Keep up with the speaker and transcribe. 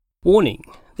Warning,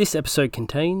 this episode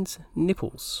contains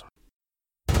nipples.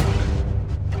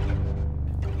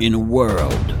 In a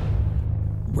world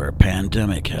where a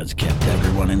pandemic has kept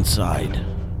everyone inside,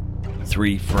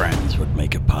 three friends would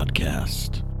make a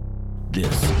podcast.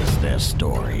 This is their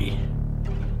story.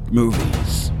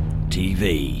 Movies,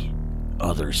 TV,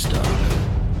 other stuff.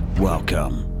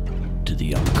 Welcome to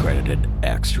the Uncredited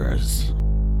Extras.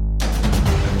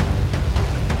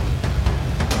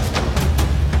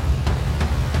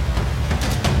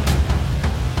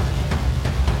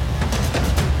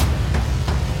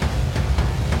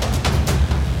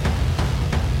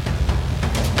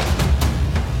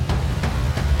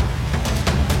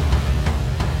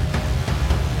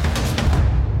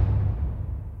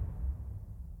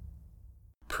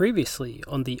 Previously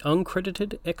on the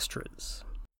Uncredited Extras.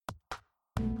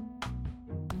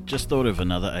 Just thought of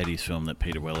another 80s film that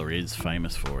Peter Weller is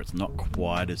famous for. It's not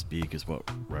quite as big as what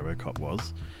RoboCop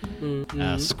was.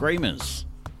 Screamers.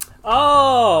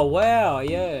 Oh, wow,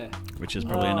 yeah. Which is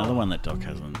probably another one that Doc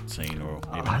hasn't seen or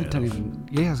even I heard don't of. even.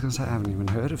 Yeah, I was going to say I haven't even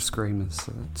heard of Screamers.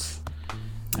 So it's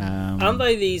Aren't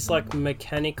they these like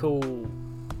mechanical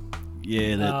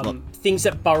Yeah, things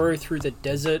that burrow through the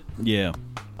desert? yeah.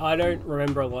 I don't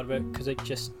remember a lot of it because I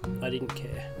didn't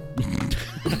care.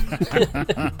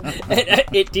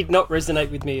 It did not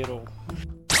resonate with me at all.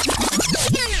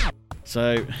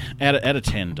 So, out of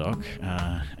 10, Doc,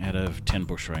 out of 10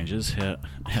 bushrangers,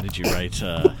 how did you rate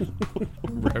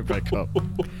RoboCop?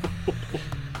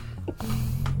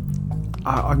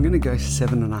 I'm going to go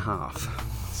 7.5.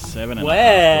 7.5 Wow.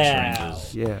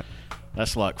 bushrangers. Yeah,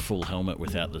 That's like full helmet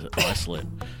without the eye slit.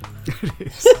 it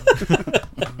is.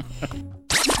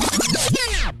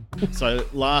 So,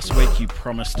 last week you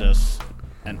promised us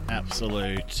an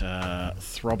absolute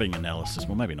throbbing analysis.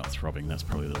 Well, maybe not throbbing, that's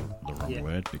probably the wrong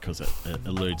word, because it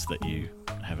alludes that you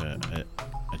have a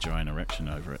giant erection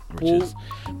over it, which is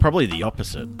probably the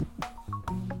opposite.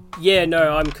 Yeah,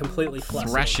 no, I'm completely flat.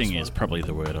 Thrashing is probably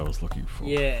the word I was looking for.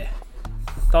 Yeah.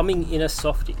 Thumbing in a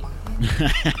softie.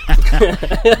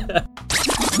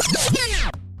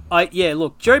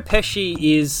 Look, Joe Pesci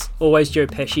is always Joe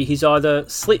Pesci. He's either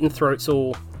slitting throats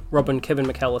or robbing Kevin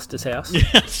McAllister's house. Yeah,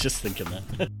 I was just thinking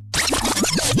that.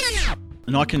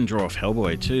 And I can draw off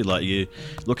Hellboy too. Like, you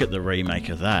look at the remake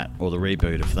of that, or the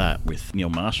reboot of that with Neil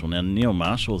Marshall. Now, Neil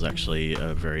Marshall's actually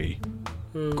a very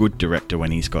good director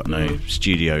when he's got no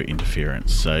studio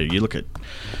interference. So you look at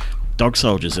Dog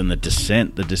Soldiers and The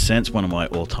Descent. The Descent's one of my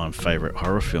all-time favourite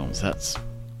horror films. That's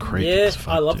creepy as fuck,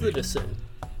 I love dude. The Descent.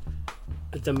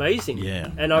 It's amazing. Yeah.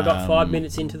 And I got 5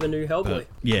 minutes into the new Hellboy.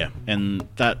 Yeah, and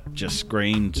that just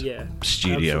screamed studio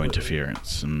absolutely.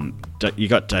 interference. And you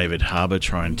got David Harbour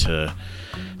trying to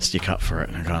stick up for it,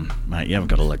 and I'm going, mate, you haven't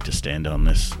got a leg to stand on.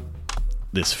 This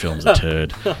film's a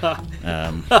turd.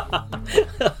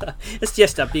 It's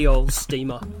just a big old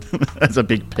steamer. That's a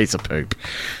big piece of poop.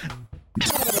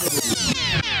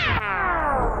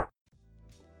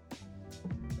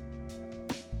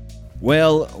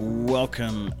 Well,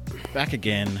 welcome back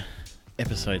again.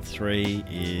 Episode 3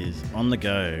 is on the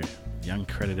go. The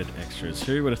Uncredited Extras.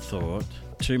 Who would have thought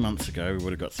 2 months ago we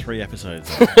would have got 3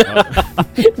 episodes out?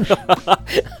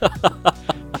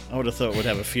 I would have thought we'd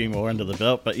have a few more under the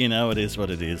belt, but it is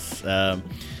what it is.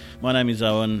 My name is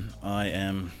Owen. I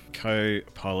am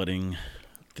co-piloting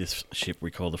this ship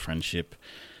we call the Friendship.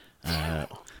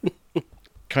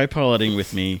 Co-piloting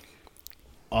with me,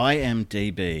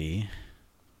 IMDb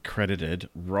credited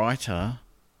writer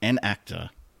and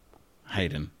actor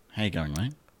Hayden. How you going,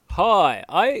 mate? Hi.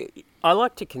 I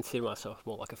like to consider myself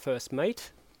more like a first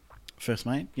mate. First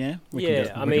mate, yeah. We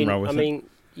Yeah, can roll with it.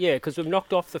 yeah, because we've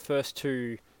knocked off the first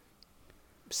 2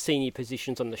 senior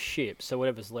positions on the ship, so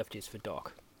whatever's left is for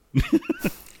Doc.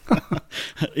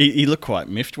 He looked quite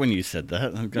miffed when you said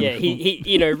that. Yeah,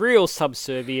 he real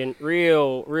subservient,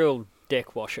 real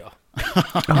deck washer.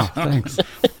 Oh, thanks.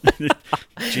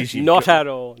 Jeez, Not at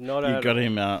all. You got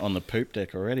him on the poop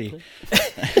deck already.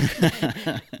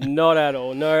 Not at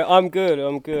all. No, I'm good.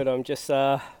 I'm just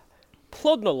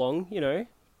plodding along,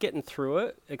 getting through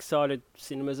it. Excited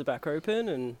cinemas are back open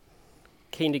and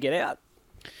keen to get out.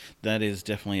 That is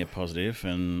definitely a positive.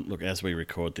 And look, as we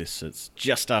record this, it's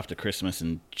just after Christmas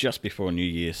and just before New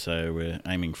Year, so we're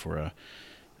aiming for a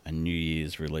New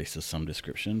Year's release of some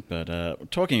description. But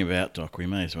talking about Doc, we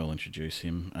may as well introduce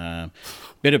him.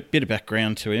 Bit of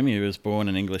background to him. He was born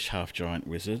an English half-giant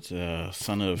wizard,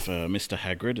 son of Mr.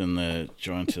 Hagrid and the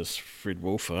giantess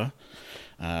Fridwulfa.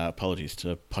 Apologies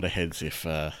to Potterheads if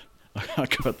I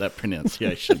got that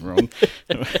pronunciation wrong.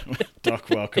 Doc,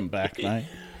 welcome back, mate.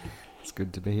 It's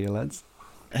good to be here, lads.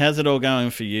 How's it all going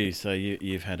for you? So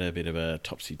you've had a bit of a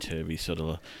topsy-turvy sort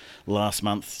of last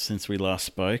month since we last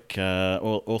spoke.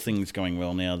 All things going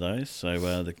well now, though.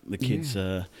 So the kids,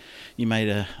 you made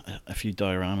a few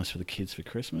dioramas for the kids for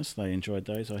Christmas. They enjoyed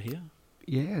those, I hear.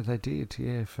 Yeah, they did.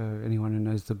 Yeah, for anyone who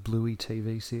knows the Bluey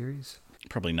TV series.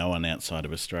 Probably no one outside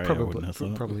of Australia, I wouldn't have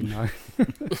thought. Probably no.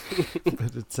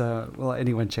 But it's, well,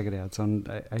 anyone check it out. It's on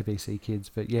ABC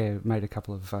Kids. But yeah, made a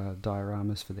couple of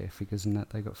dioramas for their figures and that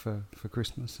they got for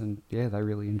Christmas. And yeah, they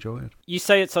really enjoy it. You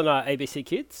say it's on ABC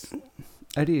Kids?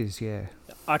 It is, yeah.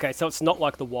 Okay, so it's not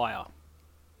like The Wire.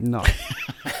 No.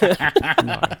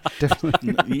 No,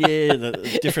 definitely. Yeah,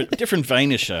 the different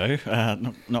vein of show.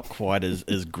 Not quite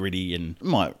as gritty and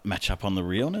might match up on the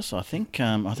realness, I think.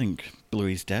 I think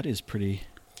Bluey's dad is pretty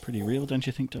real, don't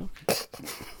you think, Doc?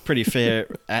 Pretty fair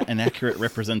and accurate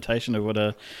representation of what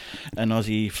an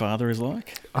Aussie father is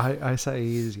like. I say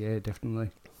he is, yeah,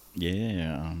 definitely.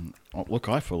 Yeah. Look,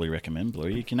 I fully recommend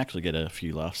Bluey. You can actually get a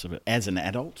few laughs of it as an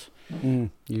adult.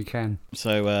 You can.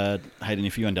 So, Hayden,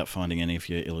 if you end up finding any of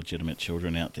your illegitimate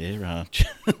children out there,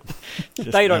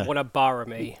 they don't want to borrow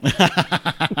me.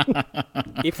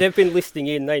 If they've been listening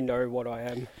in, they know what I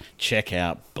am. Check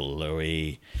out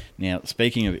Bluey. Now,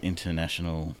 speaking of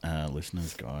international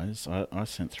listeners, guys, I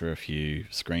sent through a few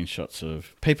screenshots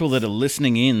of people that are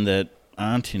listening in that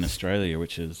aren't in Australia,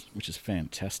 which is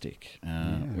fantastic.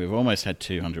 We've almost had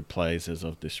 200 plays as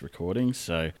of this recording,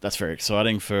 so that's very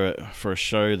exciting for a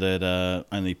show that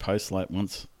only posts like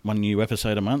one new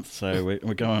episode a month, so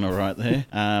we're going all right there.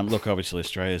 Look, obviously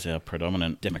Australia's our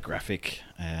predominant demographic.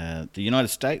 The United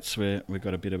States, we've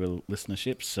got a bit of a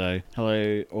listenership, so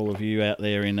hello all of you out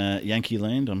there in Yankee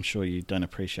land. I'm sure you don't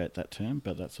appreciate that term,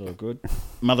 but that's all good.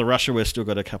 Mother Russia, we've still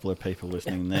got a couple of people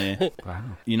listening there. Wow.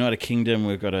 United Kingdom,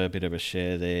 we've got a bit of a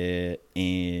share there,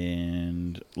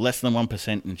 and less than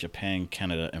 1% in Japan,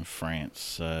 Canada and France.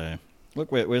 So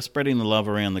look, we're spreading the love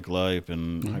around the globe,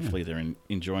 and hopefully they're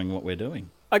enjoying what we're doing.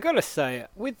 I gotta say,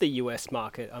 with the US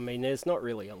market, I mean, there's not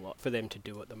really a lot for them to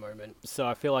do at the moment. So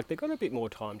I feel like they've got a bit more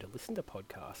time to listen to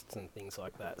podcasts and things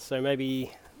like that. So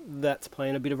maybe that's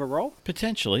playing a bit of a role.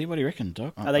 Potentially. What do you reckon,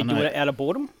 Doc? Are they doing it out of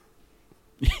boardom?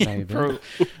 Maybe.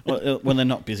 Well, when they're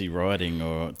not busy writing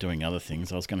or doing other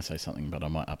things, I was going to say something, but I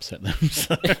might upset them.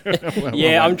 So,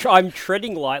 I'm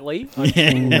treading lightly. I'm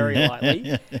treading very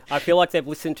lightly. I feel like they've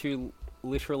listened to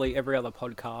literally every other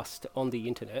podcast on the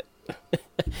internet,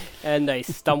 and they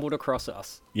stumbled across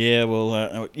us. Yeah,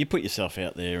 well, you put yourself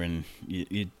out there, and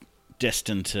you're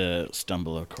destined to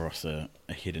stumble across a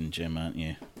hidden gem, aren't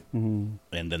you? And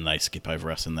then they skip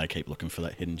over us and they keep looking for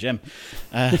that hidden gem.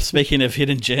 Speaking of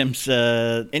hidden gems,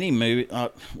 any movie...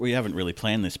 we haven't really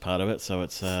planned this part of it, so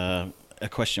it's a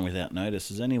question without notice.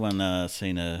 Has anyone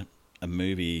seen a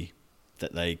movie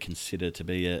that they consider to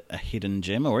be a hidden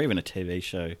gem, or even a TV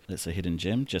show that's a hidden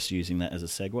gem, just using that as a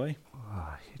segue?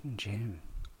 Oh, hidden gem.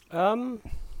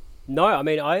 No, I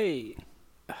mean,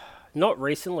 not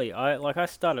recently.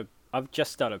 I've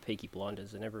just started Peaky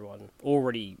Blinders, and everyone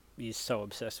already is so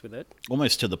obsessed with it.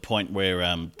 Almost to the point where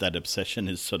that obsession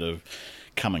is sort of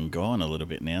come and gone a little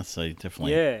bit now, so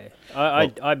definitely... Yeah,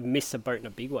 I miss a boat in a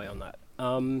big way on that.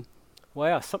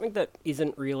 Wow, something that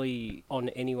isn't really on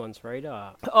anyone's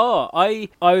radar. Oh, I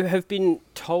have been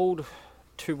told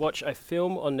to watch a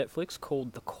film on Netflix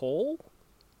called The Call.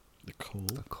 The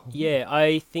Call? Yeah,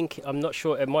 I'm not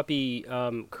sure. It might be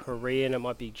Korean, it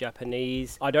might be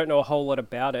Japanese. I don't know a whole lot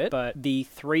about it, but the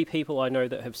 3 people I know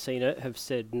that have seen it have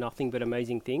said nothing but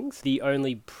amazing things. The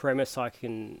only premise I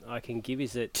can give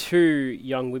is that 2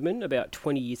 young women, about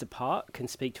 20 years apart, can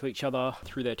speak to each other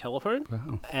through their telephone.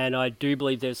 Wow. And I do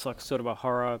believe there's like sort of a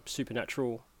horror,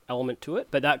 supernatural element to it.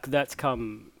 But that's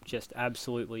come just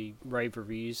absolutely rave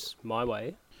reviews my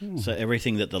way. So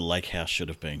everything that the Lake House should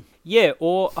have been. Yeah,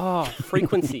 or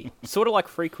Frequency. Sort of like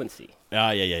Frequency.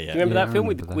 Yeah. Do you remember that film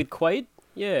with Quaid?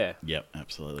 Yeah. Yep,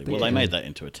 absolutely. But Well, they made that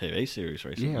into a TV series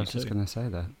recently. Yeah, I was just going to say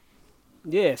that.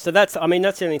 Yeah, so that's the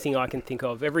only thing I can think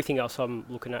of. Everything else I'm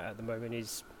looking at the moment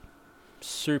is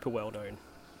super well known.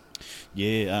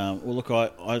 Yeah, well, look,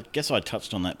 I guess I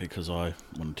touched on that because I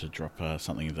wanted to drop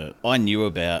something that I knew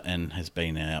about and has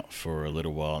been out for a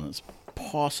little while, and it's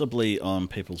possibly on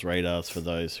people's radars for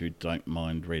those who don't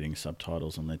mind reading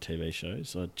subtitles on their TV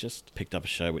shows. I just picked up a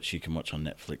show which you can watch on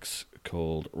Netflix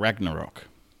called Ragnarok.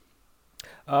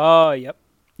 Oh, yep.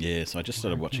 Yeah, so I just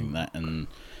started watching that, and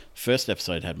first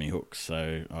episode had me hooked,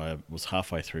 so I was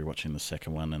halfway through watching the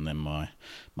second one, and then my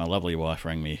lovely wife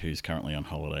rang me, who's currently on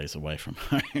holidays away from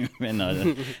home, and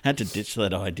I had to ditch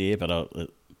that idea, but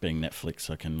being Netflix,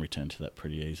 I can return to that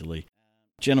pretty easily.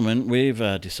 Gentlemen, we've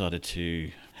decided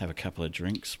to have a couple of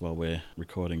drinks while we're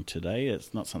recording today.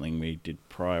 It's not something we did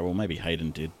prior. Well, maybe Hayden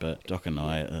did, but Doc and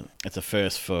I, it's a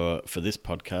first for this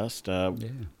podcast.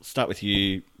 Start with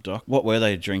you, Doc. What were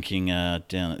they drinking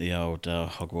down at the old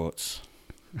Hogwarts?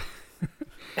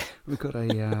 We've got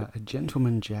a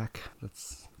Gentleman Jack.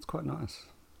 It's quite nice.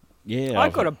 Yeah, I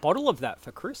got a bottle of that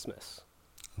for Christmas.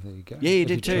 There you go. Yeah, you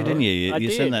did too, didn't you? You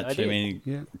sent that to me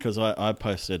because I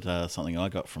posted something I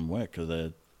got from work,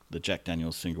 the Jack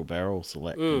Daniel's Single Barrel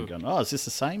Select. And going, is this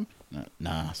the same? No,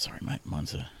 nah, sorry, mate.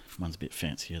 Mine's a bit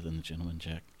fancier than the Gentleman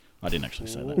Jack. I didn't actually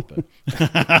say that, but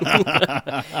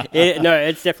no,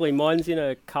 it's definitely mine's in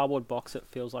a cardboard box that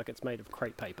feels like it's made of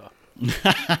crepe paper.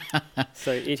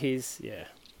 So it is, yeah.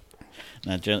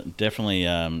 No, definitely.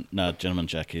 Gentleman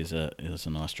Jack is a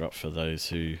nice drop for those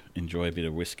who enjoy a bit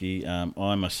of whiskey.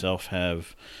 I myself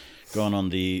have gone on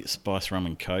the spice rum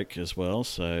and coke as well,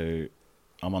 so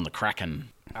I'm on the Kraken.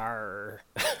 Arr.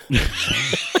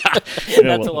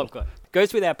 That's all I've got.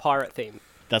 Goes with our pirate theme.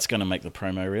 That's going to make the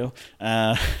promo reel.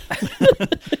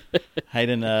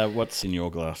 Hayden, what's in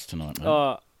your glass tonight,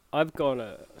 mate? I've gone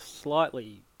a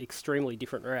slightly, extremely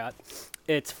different route.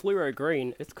 It's fluoro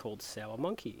green. It's called Sour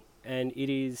Monkey. And it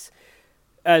is,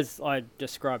 as I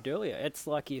described earlier, it's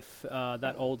like if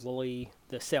that old lolly,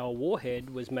 the Sour Warhead,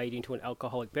 was made into an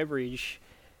alcoholic beverage.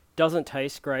 Doesn't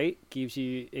taste great, gives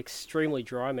you extremely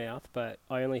dry mouth, but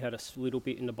I only had a little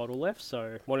bit in the bottle left,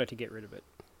 so wanted to get rid of it.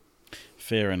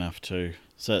 Fair enough, too.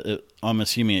 So I'm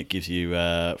assuming it gives you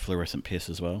fluorescent piss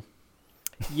as well?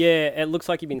 Yeah, it looks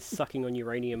like you've been sucking on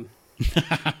uranium.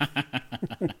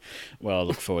 Well, I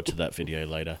look forward to that video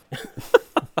later.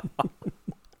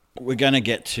 We're going to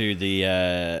get to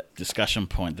the discussion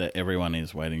point that everyone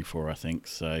is waiting for, I think.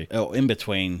 So, in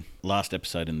between last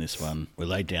episode and this one, we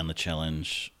laid down the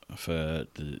challenge for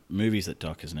the movies that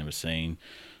Doc has never seen,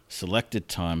 selected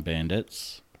Time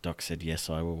Bandits. Doc said, yes,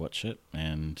 I will watch it.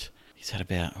 And he's had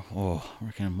about, I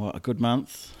reckon, a good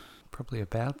month? Probably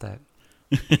about that.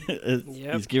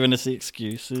 Yep. He's given us the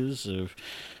excuses of,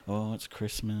 it's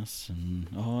Christmas, and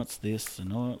it's this,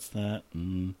 and it's that,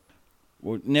 and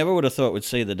we never would have thought we'd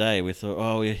see the day. We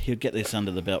thought, he'd get this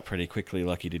under the belt pretty quickly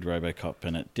like he did RoboCop,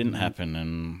 and it didn't happen,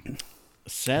 and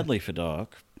sadly for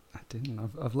Doc... I didn't.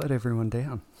 I've let everyone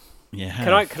down.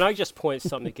 Yeah. Can I just point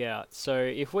something out? So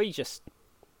if we just,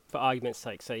 for argument's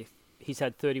sake, say he's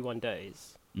had 31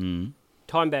 days,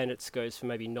 Time Bandits goes for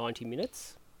maybe 90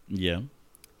 minutes. Yeah.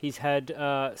 He's had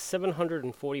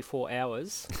 744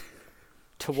 hours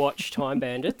to watch Time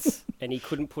Bandits, and he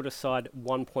couldn't put aside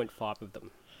 1.5 of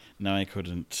them. No, he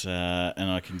couldn't. And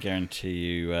I can guarantee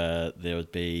you there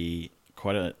would be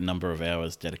quite a number of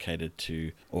hours dedicated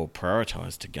to, or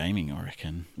prioritised to gaming, I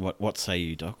reckon. What say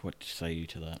you, Doc? What say you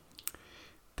to that?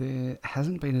 There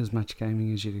hasn't been as much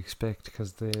gaming as you'd expect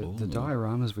because the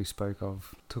dioramas we spoke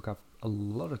of took up a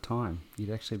lot of time. You'd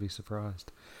actually be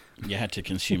surprised. You had to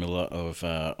consume a lot of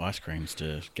ice creams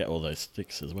to get all those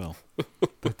sticks as well.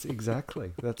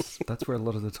 That's that's where a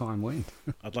lot of the time went.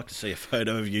 I'd like to see a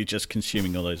photo of you just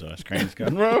consuming all those ice creams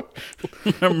going,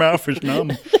 my mouth is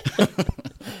numb.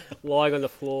 Lying on the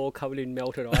floor, covered in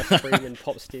melted ice cream and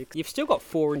pop sticks. You've still got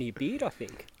 4 in your beard, I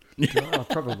think.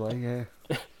 Probably, yeah.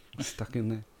 Stuck in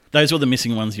there. Those were the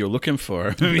missing ones you're looking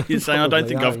for. You're saying, I don't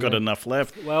think I've got enough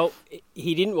left. Well,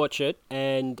 he didn't watch it,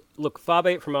 and look, far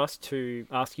be it from us to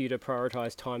ask you to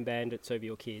prioritise Time Bandits over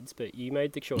your kids, but you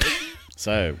made the choice.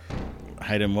 So,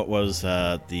 Hayden, what was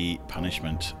the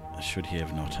punishment should he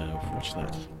have not watched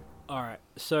that? All right,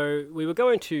 so we were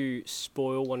going to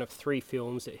spoil one of 3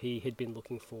 films that he had been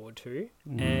looking forward to,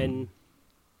 and...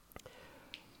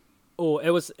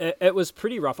 it was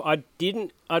pretty rough. I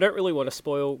don't really want to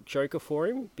spoil Joker for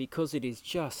him because it is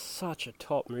just such a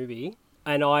top movie.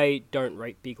 And I don't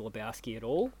rate Big Lebowski at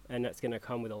all. And that's going to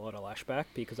come with a lot of lashback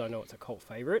because I know it's a cult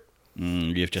favourite.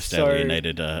 You've just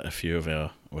alienated a few of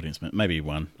our audience, maybe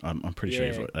one. I'm pretty sure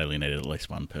you've alienated at least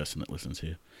one person that listens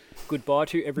here. Goodbye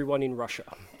to everyone in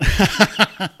Russia.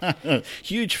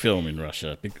 Huge film in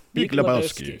Russia. Big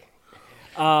Lebowski.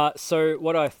 So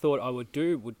what I thought I would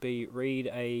do would be read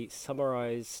a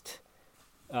summarized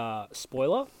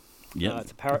spoiler. Yeah,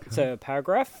 it's a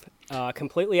paragraph,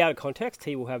 completely out of context.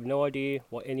 He will have no idea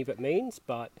what any of it means,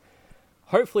 but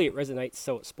hopefully it resonates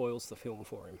so it spoils the film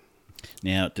for him.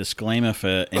 Now, disclaimer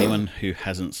for anyone who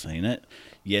hasn't seen it.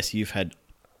 Yes, you've had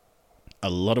a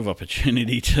lot of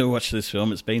opportunity to watch this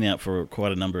film. It's been out for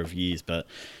quite a number of years, but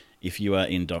if you are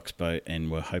in Doc's boat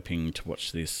and were hoping to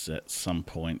watch this at some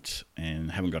point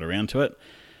and haven't got around to it,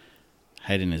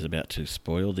 Hayden is about to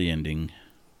spoil the ending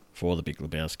for The Big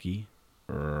Lebowski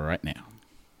right now.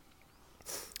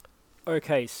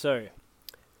 Okay, so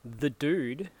The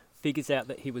dude figures out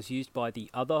that he was used by the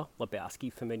other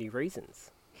Lebowski for many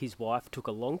reasons. His wife took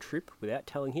a long trip without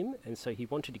telling him, and so he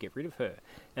wanted to get rid of her.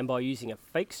 And by using a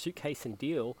fake suitcase and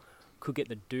deal, could get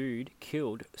the dude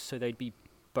killed, so they'd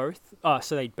both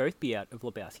be out of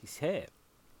Lebowski's hair.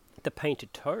 The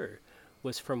painted toe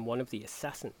was from one of the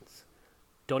assassins.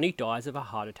 Donnie dies of a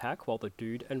heart attack while the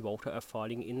dude and Walter are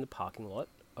fighting in the parking lot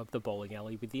of the bowling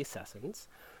alley with the assassins,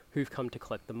 who've come to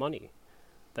collect the money.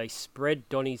 They spread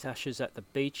Donnie's ashes at the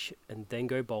beach and then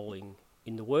go bowling.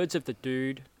 In the words of the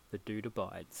dude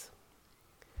abides.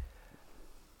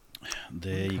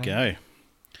 There you go.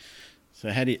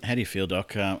 So how do you feel,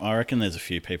 Doc? I reckon there's a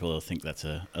few people that think that's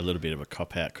a little bit of a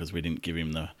cop-out because we didn't give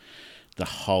him the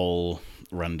whole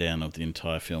rundown of the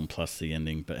entire film plus the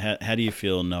ending. But how do you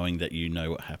feel knowing that you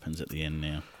know what happens at the end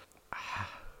now?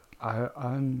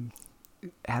 I'm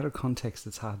out of context.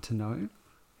 It's hard to know.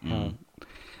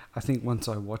 I think once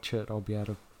I watch it, I'll be able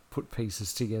to put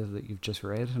pieces together that you've just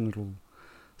read, and it'll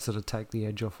sort of take the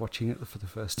edge off watching it for the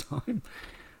first time.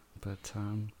 But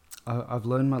I've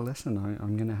learned my lesson.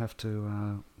 I'm going to have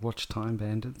to watch Time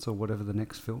Bandits or whatever the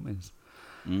next film is.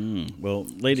 Well,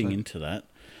 leading into that,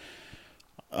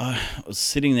 I was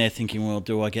sitting there thinking, well,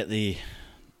 do I get the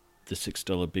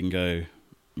 $6 bingo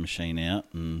machine out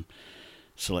and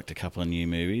select a couple of new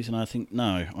movies? And I think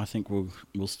no. I think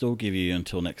we'll still give you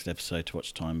until next episode to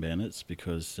watch Time Bandits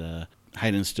because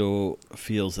Hayden still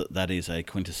feels that is a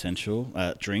quintessential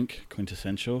drink.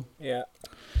 Quintessential. Yeah.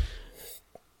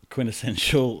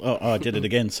 Quintessential. Oh, I did it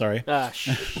again. Sorry.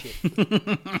 Shit.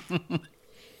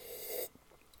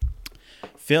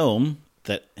 Film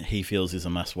that he feels is a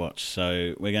must-watch.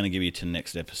 So we're going to give you to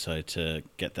next episode to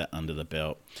get that under the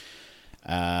belt.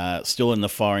 Still in the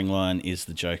firing line is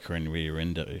The Joker and Rear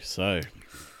Window. So,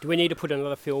 do we need to put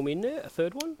another film in there, a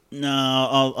third one?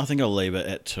 No, I think I'll leave it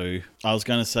at 2. I was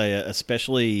going to say,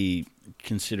 especially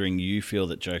considering you feel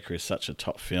that Joker is such a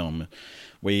top film,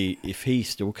 if he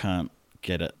still can't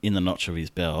get it in the notch of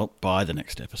his belt by the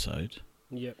next episode,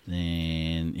 yep,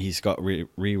 then he's got Rear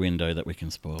Window that we can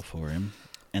spoil for him.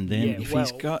 And then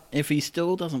if he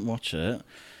still doesn't watch it,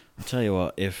 I'll tell you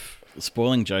what, if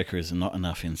spoiling Joker is not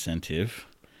enough incentive,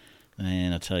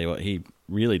 then I tell you what, he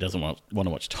really doesn't want to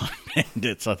watch Time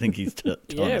Bandits. I think he's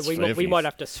we might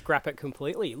have to scrap it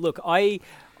completely. Look, I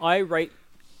rate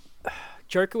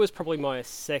Joker was probably my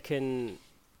second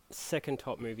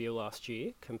top movie of last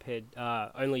year, compared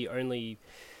only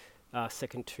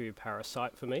second to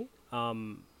Parasite for me.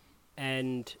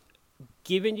 And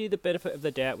given you the benefit of the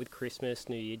doubt with Christmas,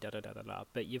 New Year,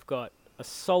 but you've got a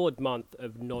solid month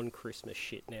of non-Christmas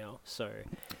shit now. So,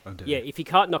 yeah, if you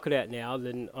can't knock it out now,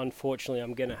 then unfortunately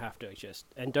I'm going to have to just...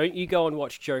 And don't you go and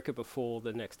watch Joker before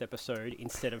the next episode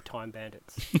instead of Time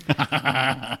Bandits.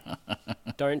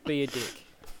 Don't be a dick.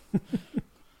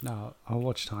 No, I'll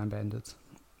watch Time Bandits.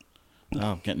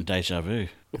 Oh, I'm getting deja vu.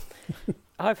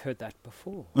 I've heard that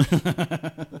before.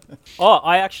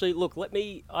 I actually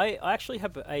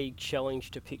have a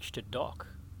challenge to pitch to Doc.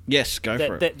 Yes, go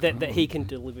for it. That he can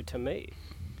deliver to me.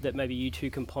 That maybe you two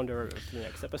can ponder over for the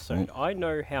next episode. I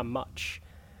know how much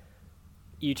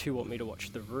you two want me to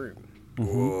watch The Room.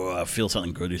 Ooh, I feel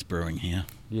something good is brewing here.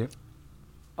 Yep.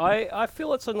 I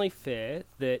feel it's only fair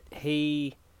that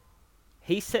he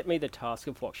set me the task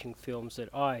of watching films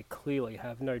that I clearly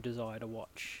have no desire to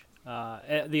watch.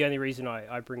 The only reason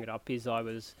I bring it up is I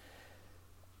was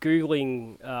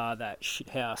Googling that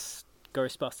shithouse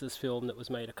Ghostbusters film that was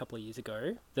made a couple of years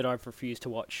ago that I've refused to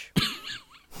watch.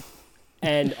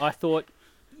 And I thought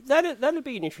that'd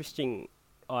be an interesting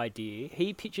idea.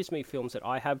 He pitches me films that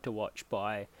I have to watch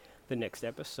by the next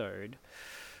episode,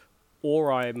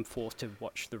 or I'm forced to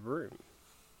watch The Room.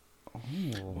 Oh,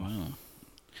 wow.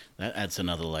 That adds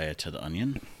another layer to the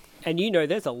onion. And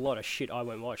there's a lot of shit I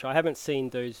won't watch. I haven't seen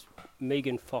those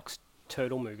Megan Fox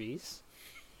turtle movies.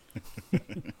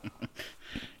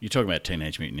 You're talking about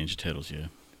Teenage Mutant Ninja Turtles, yeah?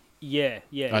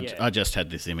 Yeah. I just had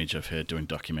this image of her doing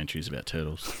documentaries about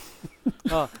turtles.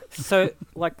 So,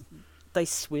 like, they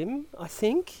swim, I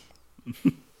think?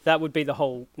 That would be the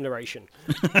whole narration.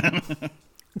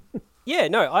 Yeah,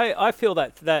 no, I feel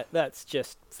that's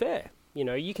just fair.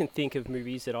 You can think of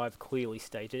movies that I've clearly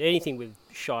stated. Anything with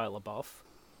Shia LaBeouf.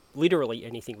 Literally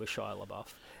anything with Shia LaBeouf.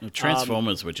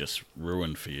 Transformers were just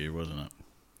ruined for you, wasn't it?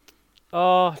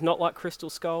 Oh, not like Crystal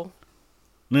Skull.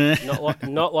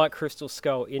 not like Crystal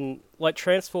Skull.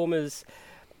 Transformers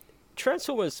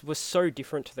was so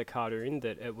different to the cartoon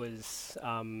that it was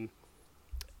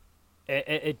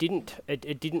it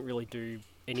didn't really do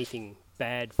anything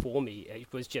bad for me.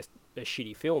 It was just a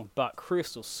shitty film. But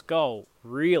Crystal Skull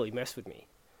really messed with me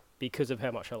because of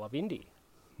how much I love Indy.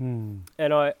 And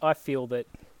I feel that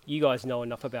you guys know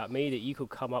enough about me that you could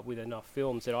come up with enough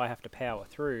films that I have to power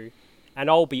through, and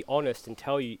I'll be honest and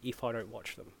tell you if I don't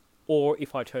watch them, or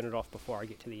if I turn it off before I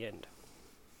get to the end.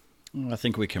 I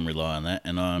think we can rely on that,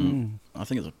 and I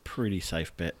think it's a pretty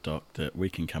safe bet, Doc, that we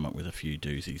can come up with a few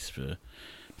doozies for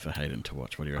Hayden to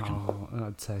watch. What do you reckon? Oh,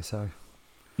 I'd say so.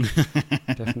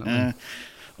 Definitely.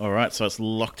 All right, so it's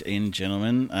locked in,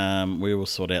 gentlemen. We will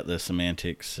sort out the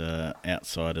semantics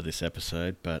outside of this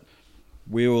episode, but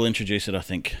we will introduce it, I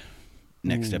think,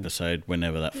 next episode,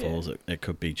 whenever that falls. It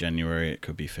could be January, it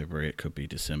could be February, it could be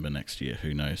December next year,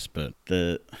 who knows. But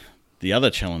the other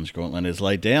challenge gauntlet is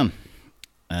laid down.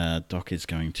 Doc is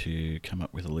going to come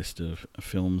up with a list of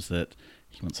films that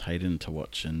he wants Hayden to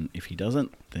watch, and if he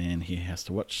doesn't, then he has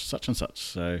to watch such and such.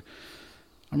 So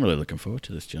I'm really looking forward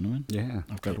to this, gentlemen. Yeah.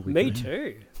 Me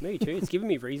too. It's giving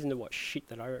me reason to watch shit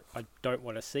that I don't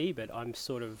want to see, but I'm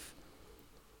sort of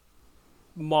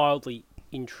mildly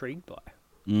intrigued by.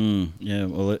 Yeah,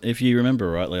 well, if you remember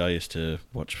rightly, I used to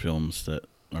watch films that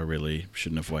I really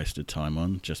shouldn't have wasted time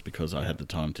on just because I had the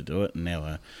time to do it. And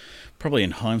now, probably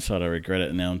in hindsight, I regret it.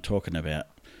 And now I'm talking about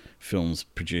films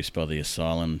produced by the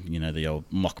Asylum, the old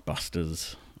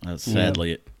mockbusters.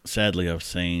 Sadly, I've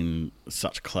seen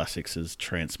such classics as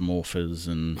Transmorphers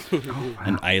and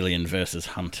and Alien versus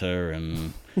Hunter,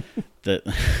 and that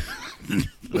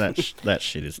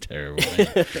shit is terrible.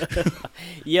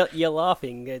 You're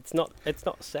laughing. It's not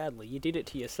sadly. You did it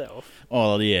to yourself.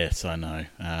 Oh yes, I know.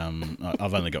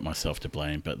 I've only got myself to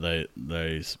blame, but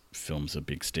those films are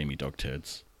big steamy dog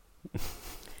turds.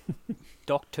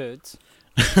 Dog turds.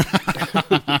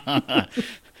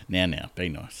 Now, be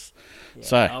nice. Yeah,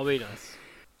 So I'll be nice.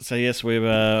 So yes, we've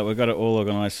got it all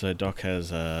organised. So Doc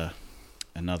has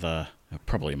another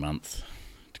probably a month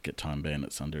to get Time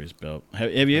Bandits under his belt.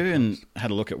 Have you even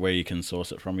had a look at where you can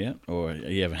source it from yet, or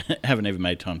you haven't even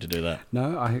made time to do that?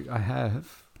 No, I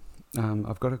have.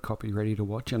 I've got a copy ready to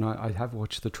watch, and I have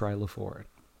watched the trailer for it.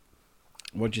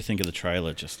 What do you think of the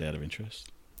trailer, just out of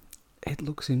interest? It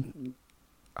looks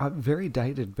very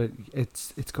dated, but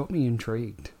it's got me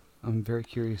intrigued. I'm very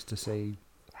curious to see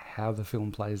how the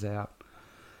film plays out.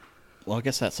 Well, I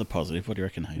guess that's a positive. What do you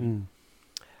reckon, Hayden?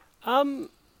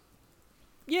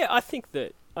 Yeah, I think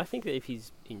that if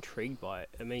he's intrigued by it,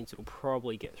 it means it'll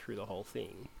probably get through the whole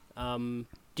thing.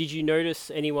 Did you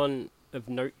notice anyone of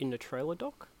note in the trailer,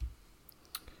 Doc?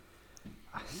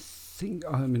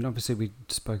 Obviously we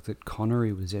spoke that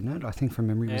Connery was in it. I think from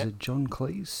memory, was it John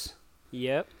Cleese?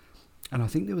 Yep. And I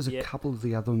think there was a couple of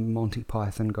the other Monty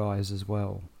Python guys as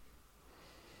well.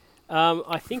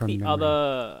 I think the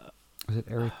other... Was it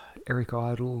Eric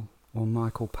Idle or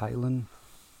Michael Palin?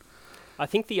 I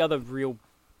think the other real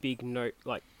big note,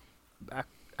 like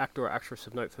actor or actress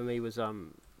of note for me, was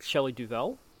Shelley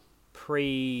Duvall,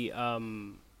 pre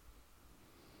The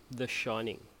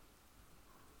Shining.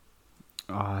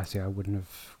 I see. I wouldn't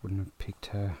have picked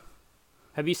her.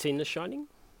 Have you seen The Shining?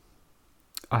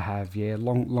 I have, yeah,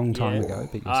 long time ago.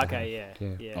 But yes, okay,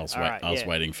 yeah. I was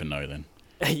waiting for no then.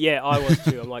 Yeah, I was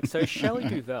too. I'm like, so Shelley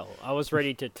Duvall. I was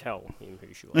ready to tell him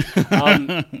who she was.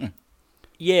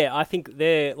 Yeah, I think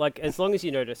they're like, as long as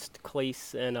you noticed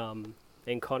Cleese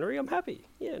and Connery, I'm happy.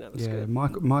 Yeah, no, that's good.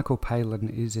 Michael Palin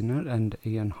is in it, and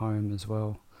Ian Holm as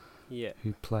well. Yeah,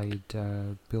 who played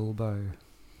Bilbo.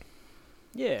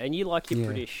 Yeah, and you like your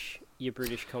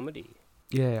British comedy.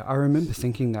 Yeah, I remember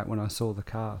thinking that when I saw the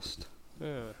cast.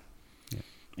 Yeah.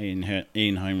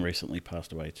 Ian Holm recently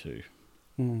passed away too.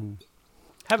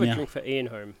 Have a drink for Ian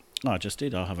Holm. Oh, I just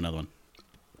did. I'll have another one.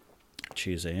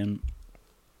 Cheers, Ian.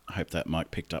 I hope that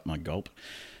mic picked up my gulp.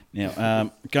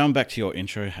 Now, going back to your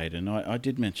intro, Hayden, I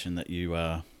did mention that you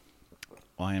are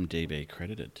IMDb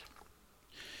credited.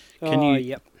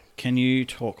 Can you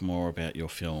talk more about your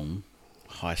film,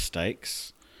 High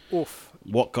Stakes? Oof.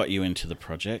 What got you into the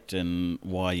project and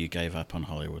why you gave up on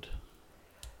Hollywood?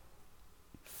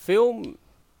 Film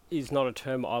is not a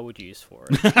term I would use for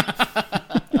it.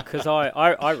 Because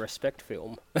I respect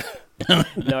film.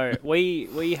 No,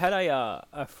 we had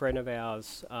a friend of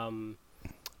ours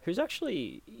who's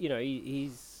actually,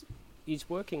 he's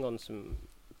working on some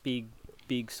big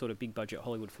budget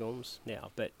Hollywood films now.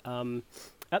 But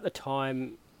at the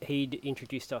time, he'd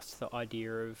introduced us to the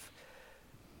idea of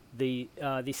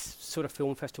this sort of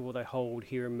film festival they hold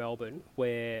here in Melbourne,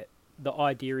 where the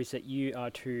idea is that you are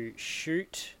to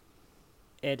shoot,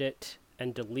 edit,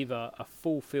 and deliver a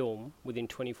full film within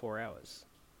 24 hours.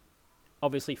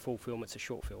 Obviously, full film, it's a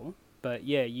short film. But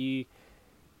yeah,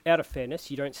 out of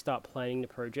fairness, you don't start planning the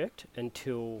project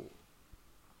until,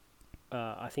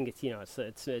 I think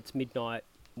it's midnight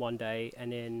one day,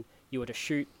 and then you are to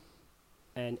shoot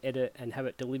and edit and have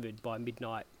it delivered by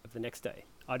midnight of the next day.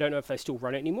 I don't know if they still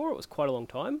run it anymore. It was quite a long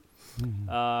time.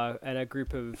 And a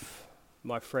group of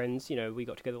my friends, we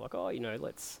got together like,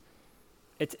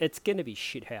 it's going to be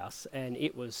shithouse. And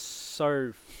it was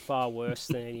so far worse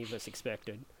than any of us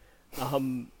expected.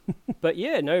 But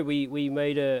yeah, no, we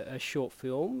made a short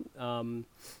film.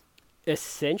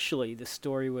 Essentially, the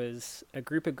story was a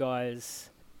group of guys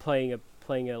playing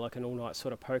like an all-night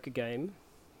sort of poker game.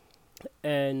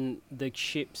 And the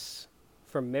chips,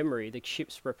 from memory, the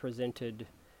chips represented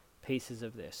pieces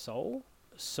of their soul.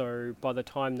 So by the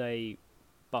time they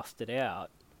busted out,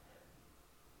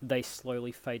 they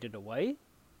slowly faded away.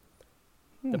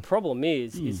 The problem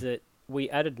is that we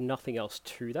added nothing else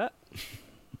to that.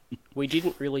 We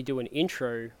didn't really do an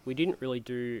intro. We didn't really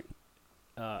do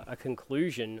a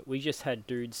conclusion. We just had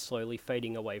dudes slowly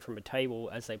fading away from a table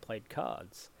as they played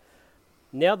cards.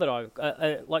 Now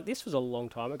that this was a long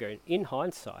time ago, in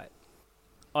hindsight,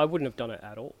 I wouldn't have done it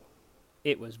at all.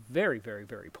 It was very, very,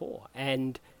 very poor.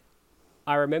 And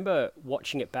I remember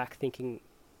watching it back thinking,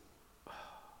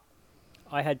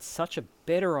 I had such a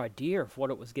better idea of what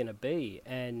it was going to be.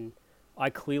 And I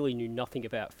clearly knew nothing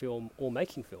about film or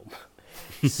making film.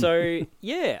 So,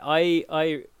 yeah,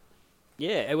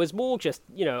 it was more just,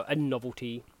 a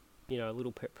novelty, a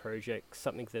little pet project,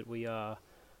 something that we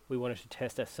wanted to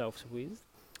test ourselves with.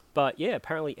 But yeah,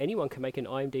 apparently anyone can make an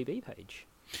IMDb page.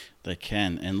 They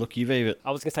can. And look, you've even...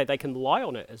 I was going to say they can lie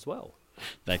on it as well.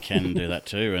 They can do that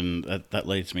too. And that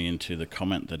leads me into the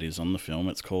comment that is on the film.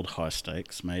 It's called High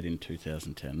Stakes, made in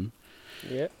 2010.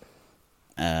 Yeah.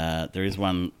 There is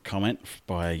one comment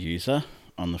by a user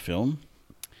on the film.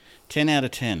 10 out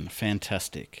of 10.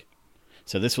 Fantastic.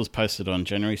 So this was posted on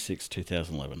January 6,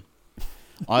 2011.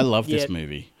 I love this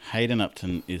movie. Hayden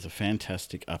Upton is a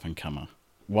fantastic up-and-comer.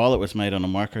 While it was made on a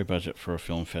micro-budget for a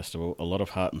film festival, a lot of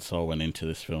heart and soul went into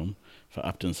this film. For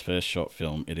Upton's first short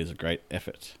film, it is a great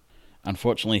effort.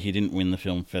 Unfortunately, he didn't win the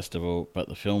film festival, but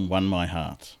the film won my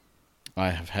heart.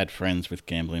 I have had friends with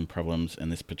gambling problems, and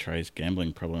this portrays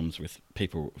gambling problems with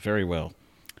people very well.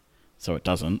 So it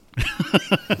doesn't.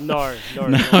 No,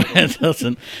 it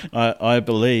doesn't. I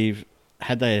believe,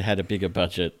 had they had a bigger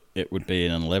budget, it would be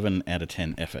an 11 out of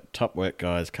 10 effort. Top work,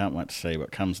 guys. Can't wait to see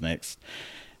what comes next.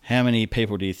 How many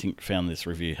people do you think found this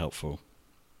review helpful?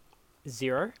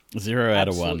 0. 0 out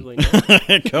of 1.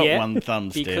 Got one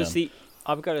thumbs down. Because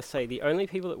I've got to say, the only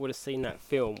people that would have seen that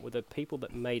film were the people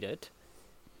that made it,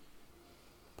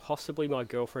 possibly my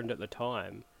girlfriend at the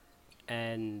time,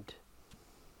 and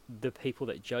the people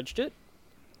that judged it.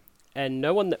 And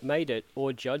no one that made it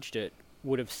or judged it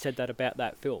would have said that about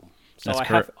that film. So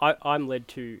I'm led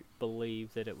to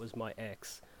believe that it was my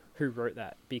ex who wrote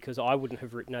that, because I wouldn't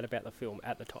have written that about the film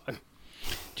at the time.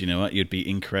 Do you know what? You'd be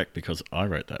incorrect because I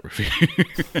wrote that review.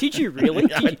 Did you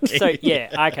really? I did. So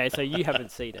yeah, okay. So you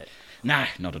haven't seen it? Nah,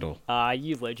 not at all.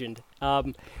 You legend.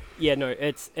 Yeah, no,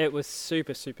 it was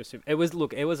super, super, super. It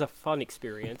was a fun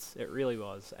experience. It really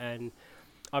was, and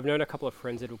I've known a couple of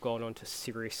friends that have gone on to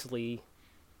seriously,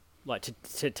 like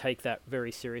to take that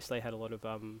very seriously. They had a lot of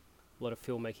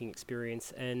filmmaking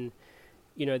experience, and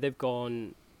they've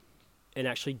gone and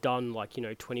actually done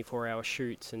 24-hour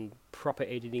shoots and proper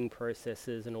editing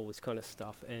processes and all this kind of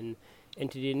stuff, and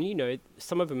entered in.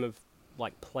 Some of them have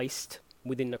placed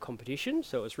within the competition,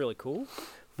 so it was really cool.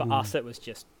 For us, it was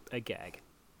just a gag,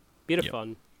 bit of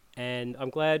fun, and I'm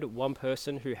glad one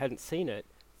person who hadn't seen it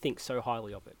thinks so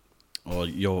highly of it. Well,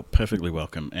 you're perfectly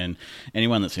welcome. And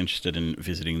anyone that's interested in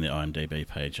visiting the IMDb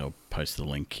page, I'll post the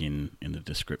link in the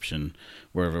description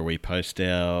wherever we post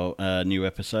our new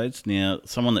episodes. Now,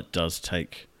 someone that does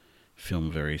take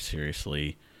film very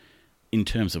seriously in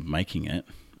terms of making it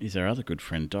is our other good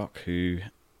friend Doc, who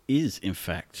is, in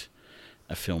fact,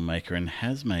 a filmmaker and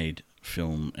has made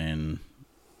film and,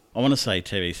 I want to say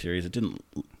TV series. It didn't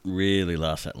really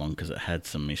last that long because it had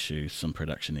some issues, some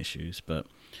production issues, but...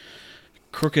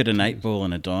 Crooked, an 8-ball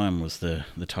and a dime was the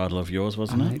title of yours,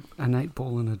 wasn't it? An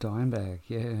 8-ball and a dime bag,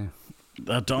 yeah.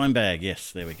 A dime bag,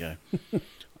 yes, there we go.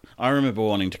 I remember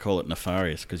wanting to call it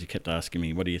Nefarious because you kept asking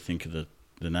me, what do you think of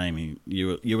the name?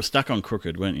 You were stuck on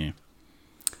Crooked, weren't you?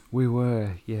 We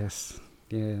were, yes.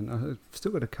 Yeah, and I've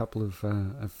still got a couple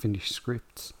of finished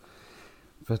scripts.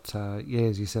 But,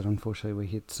 as you said, unfortunately we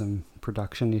hit some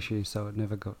production issues, so it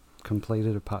never got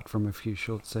completed apart from a few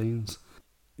short scenes.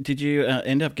 Did you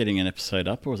end up getting an episode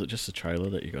up, or was it just the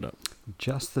trailer that you got up?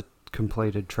 Just the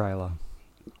completed trailer.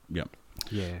 Yep.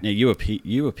 Yeah. Now, you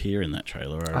appear in that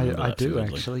trailer. I do,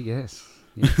 actually, yes.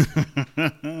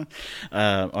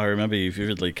 I remember you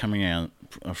vividly coming out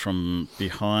from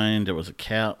behind. It was a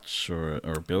couch or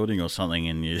a building or something,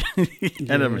 and you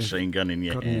had a machine gun in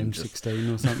your got hand. An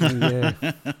M16 or something. Yeah.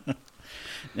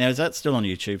 Now, is that still on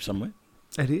YouTube somewhere?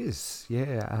 It is.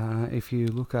 Yeah. If you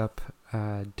look up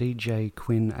DJ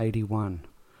Quinn 81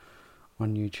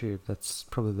 on YouTube, that's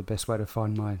probably the best way to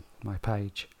find my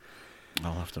page.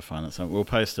 I'll have to find it. So we'll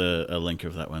post a link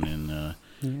of that one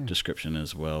in description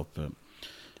as well. But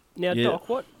now, Doc,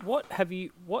 what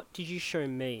did you show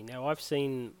me? Now, I've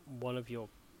seen one of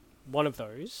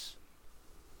those.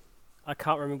 I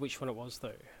can't remember which one it was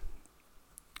though.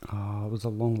 Oh, it was a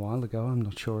long while ago. I'm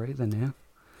not sure either now.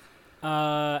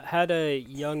 Had a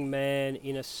young man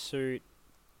in a suit,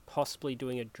 possibly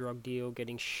doing a drug deal,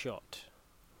 getting shot.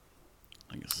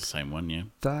 I think it's the same one, yeah.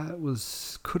 That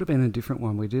could have been a different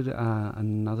one. We did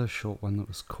another short one that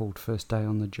was called First Day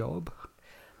on the Job.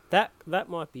 That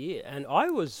might be it. And I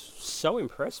was so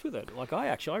impressed with it. Like,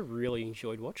 I really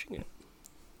enjoyed watching it.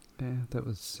 Yeah, that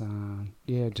was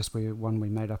just one we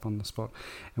made up on the spot.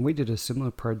 And we did a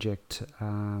similar project,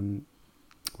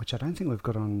 which I don't think we've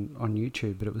got on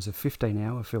YouTube, but it was a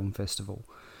 15-hour film festival.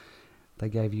 They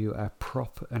gave you a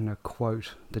prop and a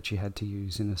quote that you had to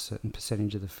use in a certain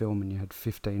percentage of the film, and you had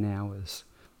 15 hours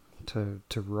to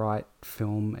write,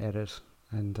 film, edit,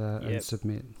 and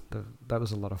submit. That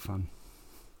was a lot of fun.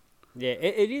 Yeah,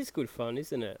 it is good fun,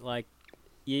 isn't it? Like,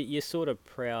 you're sort of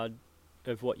proud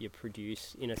of what you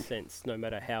produce, in a sense, no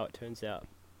matter how it turns out.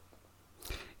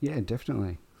 Yeah,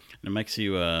 definitely. It makes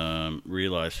you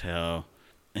realise how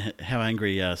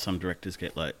angry some directors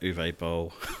get, like Uwe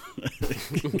Boll.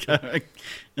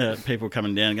 People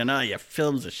coming down and going, "Oh, your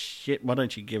films are shit. Why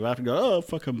don't you give up?" And go, "Oh,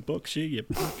 fucking box you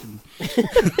fucking."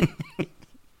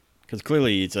 Because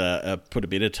clearly it's put a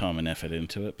bit of time and effort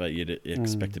into it, but you'd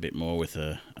expect a bit more with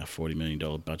a $40 million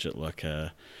budget, like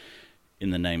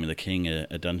In the Name of the King,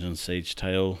 a Dungeon Siege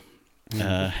tale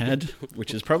had,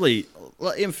 which is probably,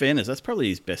 well, in fairness, that's probably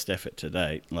his best effort to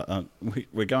date. Like,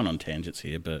 we're going on tangents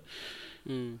here, but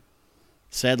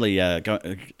sadly,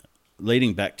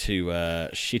 leading back to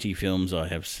shitty films I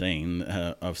have seen,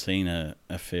 I've seen a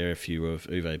fair few of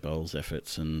Uwe Boll's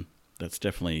efforts, and that's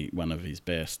definitely one of his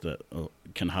best. That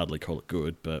can hardly call it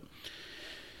good, but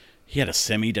he had a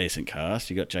semi-decent cast.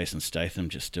 You got Jason Statham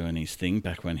just doing his thing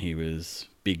back when he was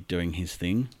big doing his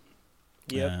thing.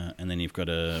 Yeah. And then you've got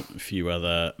a few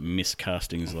other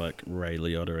miscastings like Ray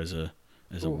Liotta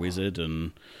as a wizard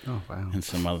and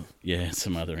some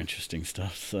other interesting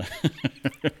stuff. So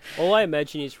all I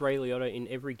imagine is Ray Liotta in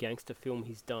every gangster film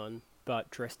he's done, but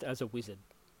dressed as a wizard.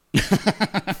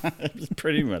 That's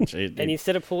pretty much it. And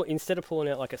instead of pulling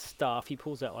out like a staff, he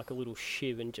pulls out like a little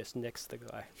shiv and just necks the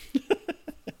guy.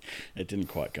 It didn't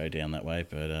quite go down that way,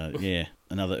 but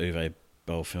another Uwe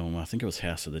Boll film. I think it was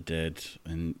House of the Dead,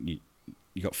 and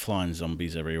you got flying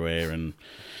zombies everywhere, and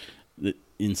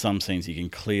in some scenes you can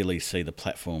clearly see the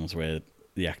platforms where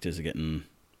the actors are getting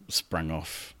sprung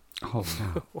off. Oh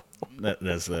no!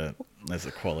 There's the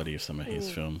quality of some of his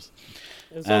films.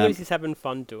 As long as he's having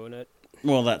fun doing it.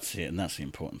 Well, that's it, and that's the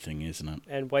important thing, isn't it?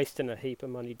 And wasting a heap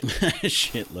of money doing A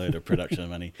shitload of production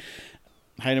money.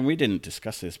 Hayden, we didn't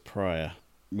discuss this prior.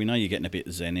 We know you're getting a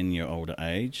bit zen in your older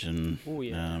age, and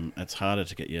it's harder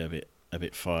to get you a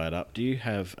bit fired up. Do you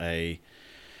have a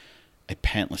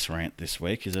pantless rant this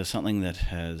week? Is there something that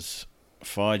has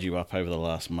fired you up over the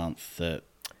last month that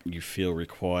you feel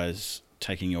requires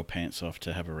taking your pants off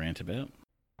to have a rant about?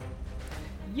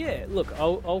 Yeah, look,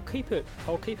 I'll keep it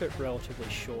relatively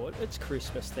short. It's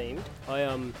Christmas themed.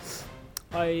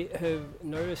 I have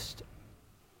noticed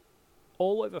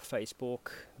all over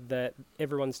Facebook that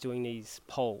everyone's doing these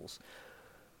polls.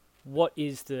 What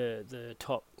is the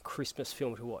top Christmas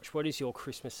film to watch? What is your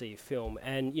Christmas Eve film?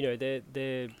 And you know,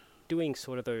 they're doing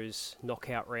sort of those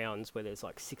knockout rounds where there's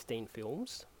like 16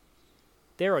 films.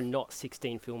 There are not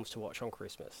 16 films to watch on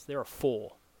Christmas. There are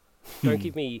 4.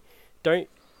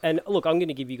 And look, I'm going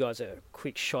to give you guys a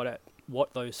quick shot at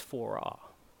what those 4 are.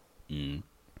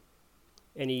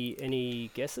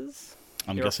 Any guesses?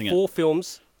 There are 4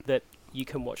 films that you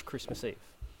can watch Christmas Eve.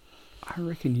 I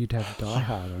reckon you'd have Die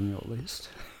Hard on your list.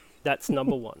 That's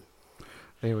number 1.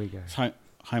 There we go. Is Home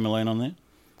Alone on there?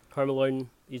 Home Alone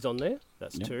is on there.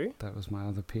 That's 2. That was my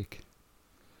other pick.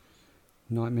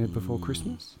 Nightmare Before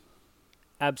Christmas?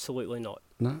 Absolutely not.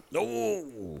 No?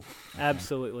 Oh!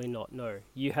 Absolutely not, no.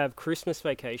 You have Christmas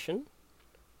Vacation.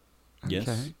 Yes.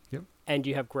 Okay, yep. And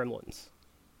you have Gremlins.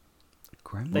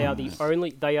 Gremlins?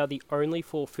 They are the only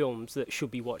 4 films that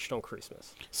should be watched on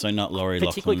Christmas. So not Laurie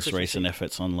Loughlin's recent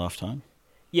efforts on Lifetime?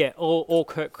 Yeah, or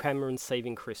Kirk Cameron's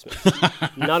Saving Christmas.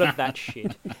 None of that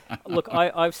shit. Look,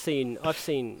 I've seen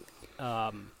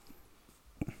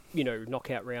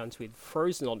knockout rounds with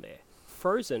Frozen on there.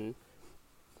 Frozen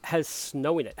has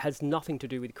snow in it, has nothing to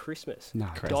do with Christmas. No,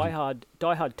 Crazy.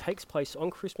 Die Hard takes place on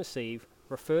Christmas Eve,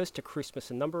 refers to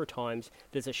Christmas a number of times.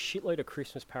 There's a shitload of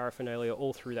Christmas paraphernalia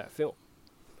all through that film.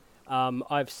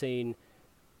 I've seen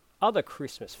other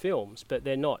Christmas films, but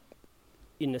they're not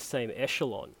in the same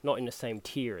echelon, not in the same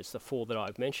tier as the four that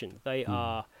I've mentioned. They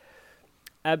are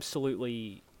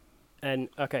absolutely, and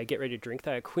okay, get ready to drink.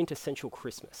 They are quintessential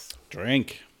Christmas.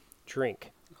 Drink.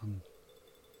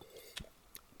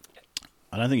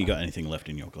 I don't think you got anything left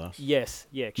in your glass. Yes,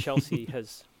 yeah. Chelsea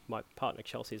my partner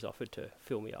Chelsea has offered to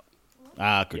fill me up.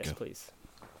 Good Yes, girl. please.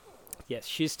 Yes,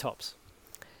 she's tops.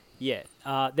 Yeah,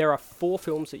 there are 4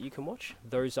 films that you can watch.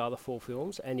 Those are the 4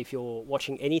 films, and if you're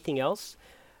watching anything else,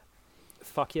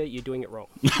 fuck you, you're doing it wrong.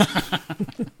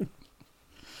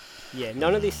 Yeah,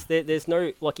 none of this. There's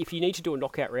no if you need to do a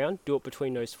knockout round, do it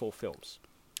between those 4 films.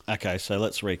 Okay, so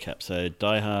let's recap. So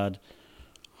Die Hard,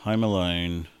 Home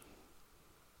Alone,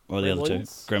 what are the other 2?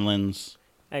 Gremlins.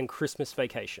 And Christmas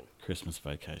Vacation. Christmas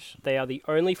Vacation. They are the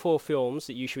only 4 films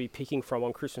that you should be picking from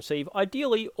on Christmas Eve.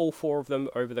 Ideally, all 4 of them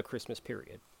over the Christmas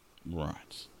period.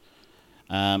 Right.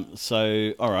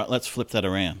 So, all right, let's flip that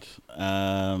around.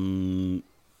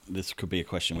 This could be a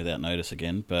question without notice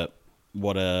again, but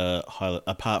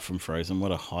apart from Frozen,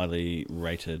 what are highly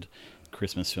rated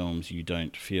Christmas films you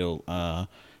don't feel are,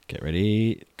 get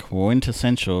ready,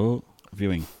 quintessential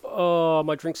viewing? Oh,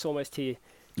 my drink's almost here.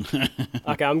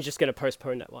 Okay, I'm just going to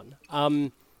postpone that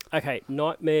one. Okay,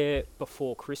 Nightmare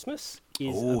Before Christmas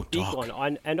is a big Doc.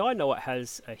 one. I know it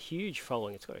has a huge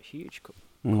following. It's got a huge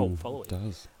cult following. It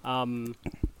does.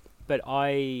 But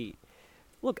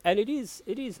and it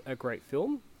is a great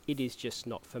film. It is just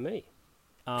not for me.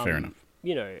 Fair enough.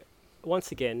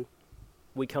 Once again,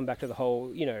 we come back to the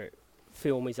whole,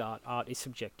 film is art is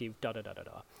subjective,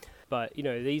 da-da-da-da-da. But,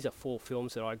 these are 4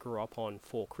 films that I grew up on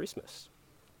for Christmas.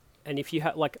 And if you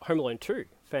have, Home Alone 2,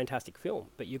 fantastic film,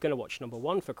 but you're going to watch number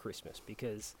 1 for Christmas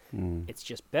because it's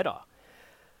just better.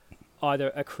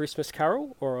 Either A Christmas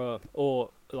Carol or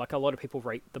a lot of people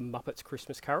rate The Muppets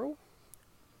Christmas Carol.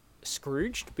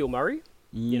 Scrooged, Bill Murray.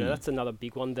 That's another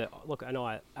big one that, I know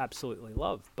I absolutely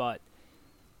love, but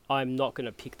I'm not going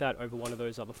to pick that over one of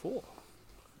those other 4.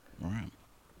 Right.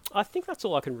 I think that's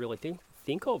all I can really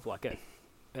think of,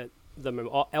 at the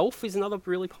moment. Elf is another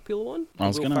really popular one. I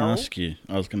was going to ask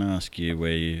you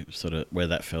where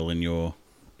that fell in your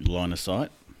line of sight.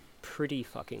 Pretty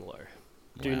fucking low.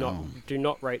 Wow. Do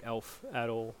not rate Elf at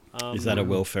all. Is that a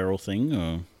Will Ferrell thing,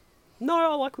 or?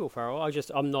 No, I like Will Ferrell.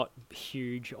 I'm not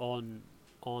huge on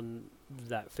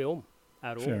that film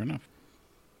at all. Fair enough.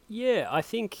 Yeah, I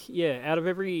think out of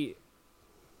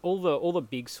all the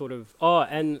big sort of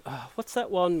what's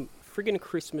that one friggin'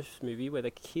 Christmas movie where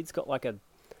the kid's got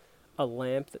a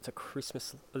lamp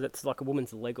that's like a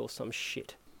woman's leg or some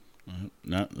shit.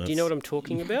 No, do you know what I'm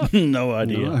talking about? No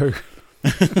idea. No.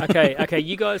 Okay,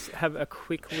 you guys have a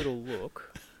quick little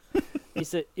look.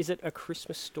 Is it A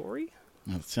Christmas Story?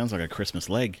 It sounds like a Christmas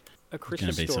leg. A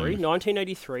Christmas Story,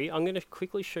 1983. I'm going to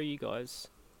quickly show you guys.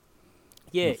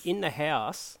 Yeah, in the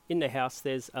house,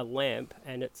 there's a lamp,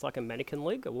 and it's like a mannequin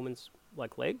leg, a woman's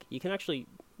leg. You can actually,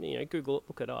 Google it,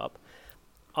 look it up.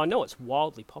 I know it's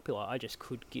wildly popular. I just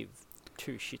could give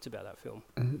 2 shits about that film.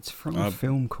 It's from a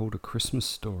film called A Christmas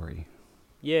Story.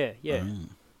 Yeah.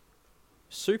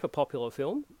 Super popular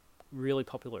film, really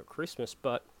popular at Christmas,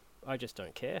 but I just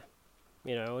don't care.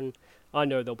 And I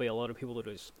know there'll be a lot of people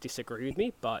that disagree with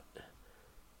me, but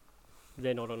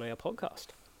they're not on our podcast.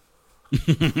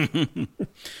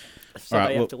 So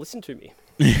they have to listen to me.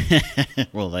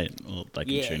 Well, they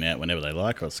can tune out whenever they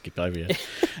like or skip over you.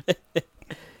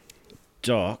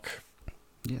 Doc,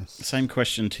 yes. Same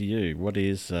question to you. What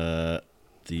is the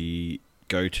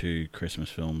go-to Christmas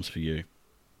films for you?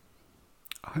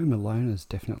 Home Alone is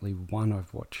definitely one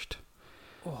I've watched.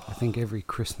 I think every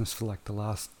Christmas for the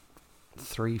last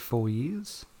 3-4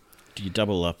 years. Do you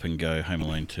double up and go Home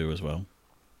Alone 2 as well?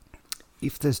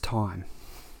 If there's time.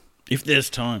 If there's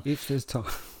time.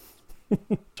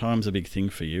 Time's a big thing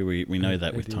for you. We know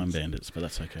that with Time Bandits, but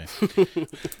that's okay.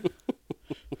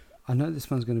 I know this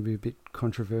one's going to be a bit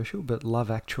controversial, but Love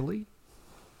Actually.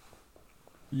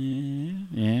 Yeah.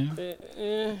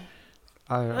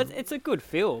 It's a good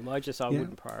film. I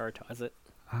wouldn't prioritise it.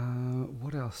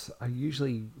 What else? I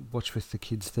usually watch with the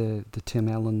kids the Tim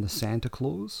Allen, the Santa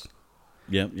Claus.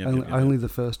 Yep. Only the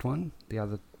first one. The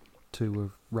other 2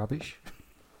 were rubbish.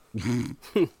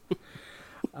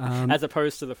 As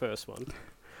opposed to the first one.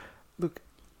 Look,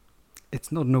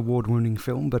 it's not an award-winning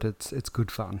film, but it's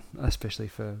good fun, especially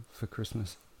for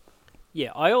Christmas.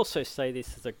 Yeah, I also say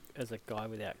this as a guy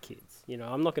without kids. You know,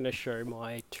 I'm not going to show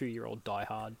my 2-year-old Die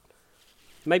Hard.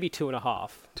 Maybe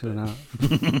 2.5.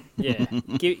 2.5. Yeah,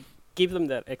 give them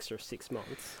that extra 6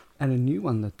 months. And a new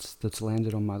one that's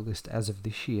landed on my list as of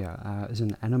this year is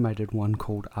an animated one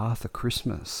called Arthur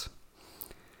Christmas.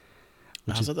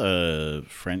 Is it the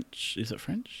French? Is it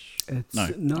French?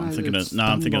 No, I'm thinking of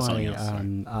something else.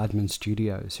 Aardman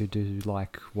Studios, who do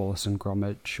like Wallace and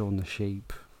Gromit, Shaun the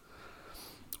Sheep,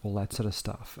 all that sort of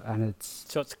stuff, and it's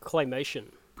claymation.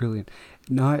 Brilliant.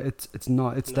 No, it's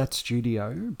not. It's that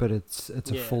studio, but it's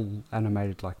a full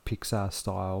animated like Pixar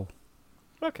style.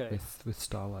 Okay. With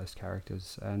stylized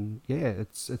characters, and yeah,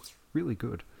 it's really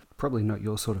good. Probably not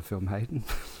your sort of film, Hayden.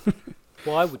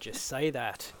 Why would you say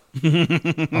that?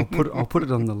 I'll put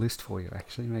it on the list for you.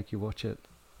 Actually, make you watch it.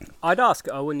 I'd ask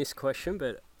Owen this question,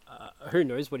 but who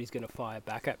knows what he's going to fire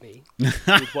back at me?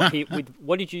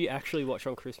 What did you actually watch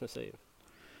on Christmas Eve?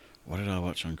 What did I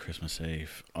watch on Christmas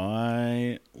Eve?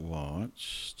 I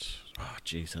watched... Oh,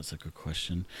 geez, that's a good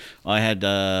question. I had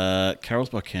Carols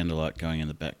by Candlelight going in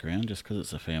the background just because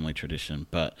it's a family tradition.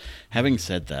 But having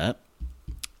said that,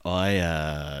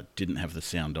 I didn't have the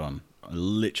sound on. I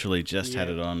literally just had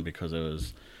it on because it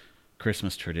was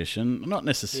Christmas tradition. Not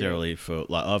necessarily for...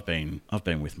 Like, I've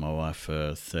been with my wife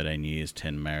for 13 years,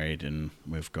 10 married, and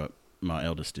we've got... My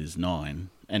eldest is 9.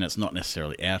 And it's not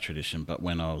necessarily our tradition, but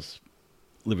when I was...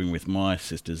 living with my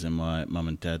sisters and my mum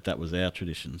and dad, that was our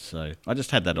tradition. So I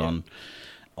just had that on.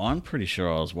 I'm pretty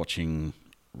sure I was watching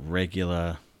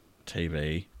regular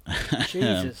TV.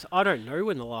 Jesus, I don't know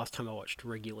when the last time I watched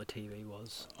regular TV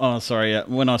was. Oh, sorry.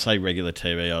 When I say regular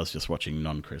TV, I was just watching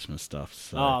non-Christmas stuff.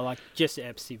 So. Oh, like just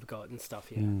apps you've got and stuff,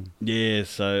 yeah. Yeah,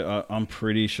 so I'm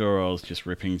pretty sure I was just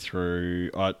ripping through.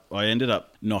 I ended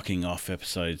up knocking off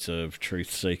episodes of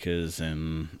Truth Seekers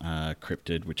and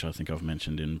Cryptid, which I think I've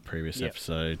mentioned in previous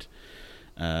episode.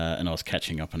 And I was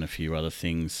catching up on a few other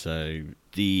things. So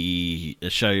a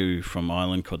show from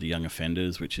Ireland called The Young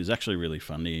Offenders, which is actually really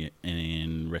funny,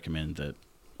 and recommend that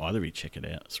either of you check it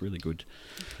out. It's really good.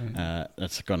 Okay.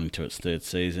 That's gone into its 3rd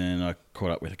season. I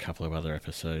caught up with a couple of other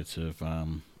episodes of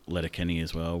Letterkenny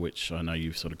as well, which I know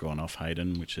you've sort of gone off,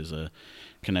 Hayden, which is a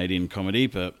Canadian comedy.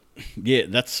 But yeah,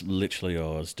 that's literally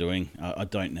all I was doing. I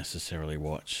don't necessarily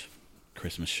watch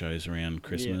Christmas shows around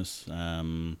Christmas. Yeah.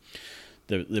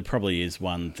 There probably is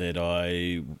one that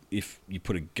if you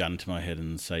put a gun to my head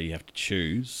and say you have to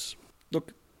choose,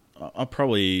 look, I'll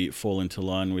probably fall into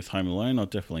line with Home Alone. I'll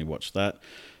definitely watch that.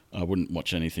 I wouldn't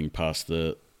watch anything past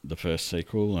the first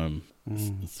sequel.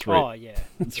 3. Oh yeah.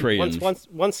 3.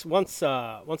 Once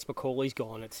Macaulay's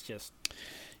gone, it's just.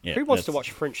 Yeah, who wants to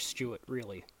watch French Stewart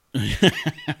really?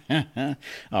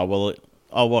 Oh well,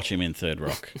 I'll watch him in Third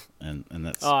Rock, and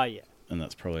that's. Oh yeah. And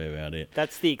that's probably about it.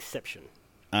 That's the exception.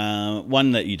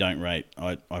 One that you don't rate,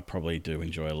 I probably do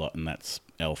enjoy a lot, and that's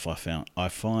Elf. I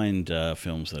find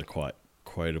films that are quite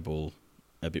quotable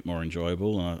a bit more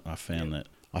enjoyable, and I found that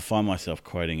I find myself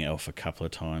quoting Elf a couple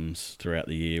of times throughout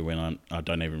the year when I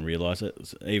don't even realise it.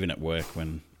 It's even at work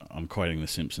when I'm quoting The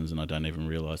Simpsons and I don't even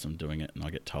realise I'm doing it, and I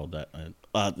get told that.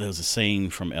 There was a scene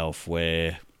from Elf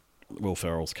where Will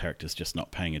Ferrell's character's just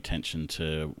not paying attention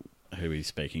to who he's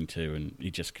speaking to, and he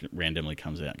just randomly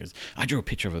comes out and goes, I drew a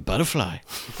picture of a butterfly.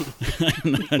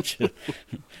 And I just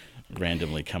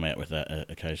randomly come out with that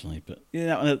occasionally. But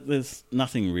yeah, there's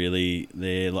nothing really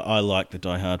there. I like the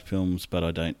Die Hard films, but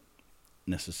I don't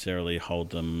necessarily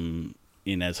hold them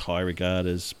in as high regard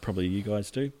as probably you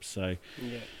guys do. So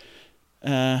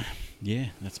yeah,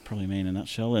 that's probably me in a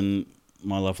nutshell. And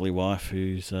my lovely wife,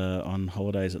 who's on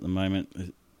holidays at the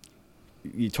moment,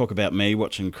 you talk about me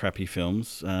watching crappy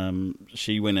films.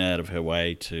 She went out of her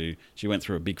way she went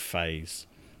through a big phase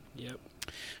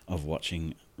of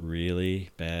watching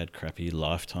really bad, crappy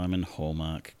Lifetime and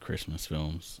Hallmark Christmas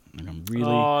films. And I'm really...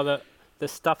 Oh, the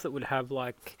stuff that would have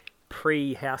like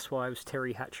pre-Housewives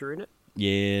Terry Hatcher in it?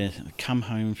 Yeah, Come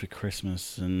Home for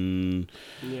Christmas and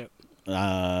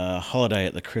Holiday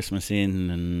at the Christmas Inn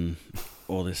and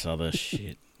all this other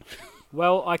shit.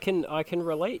 Well, I can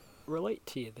relate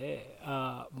to you there.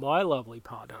 My lovely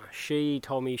partner, she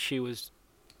told me she was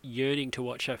yearning to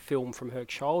watch a film from her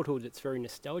childhood that's very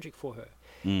nostalgic for her.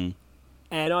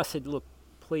 And I said, look,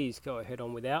 please go ahead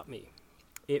on without me.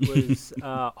 It was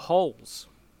Holes.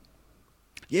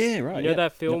 Yeah, right. You know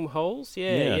that film, Holes?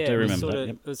 Yeah, I do remember that.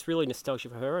 It was really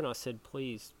nostalgic for her, and I said,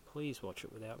 please watch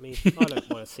it without me. I don't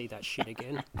want to see that shit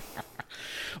again.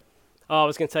 I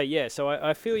was going to say, so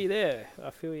I feel you there.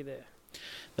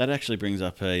 That actually brings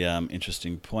up a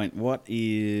interesting point. What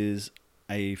is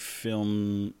a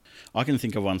film... I can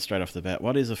think of one straight off the bat.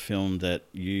 What is a film that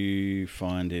you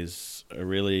find is a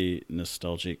really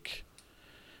nostalgic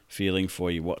feeling for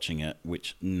you watching it,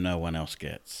 which no one else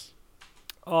gets.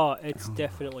 Oh, it's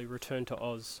definitely Return to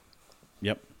Oz.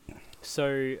 Yep.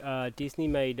 So Disney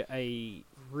made a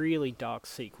really dark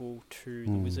sequel to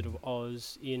The Wizard of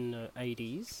Oz in the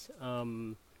 80s.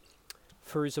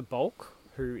 Firuza Balk,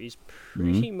 who is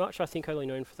pretty much, I think, only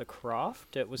known for The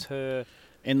Craft. It was her...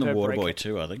 And The her Waterboy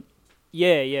too, I think.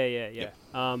 Yeah. Yep.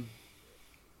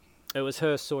 It was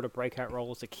her sort of breakout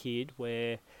role as a kid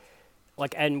where...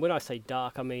 and when I say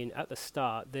dark, I mean, at the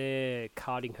start, they're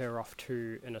carting her off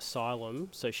to an asylum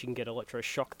so she can get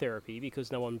electroshock therapy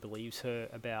because no one believes her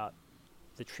about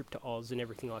the trip to Oz and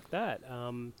everything like that.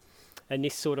 And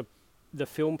this sort of... The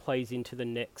film plays into the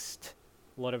next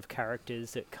lot of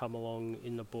characters that come along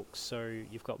in the books. So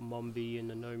you've got Mombi and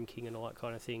the Gnome King and all that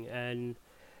kind of thing. And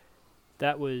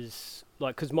that was...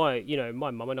 because my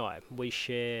mum and I, we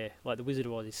share... The Wizard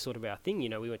of Oz is sort of our thing.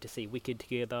 We went to see Wicked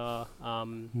together. I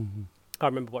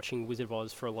remember watching Wizard of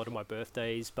Oz for a lot of my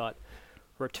birthdays, but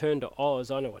Return to Oz,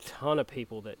 I know a ton of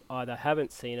people that either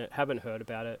haven't seen it, haven't heard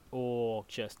about it, or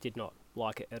just did not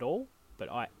like it at all.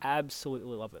 But I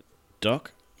absolutely love it.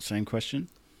 Doc, same question.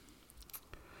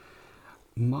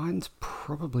 Mine's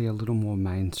probably a little more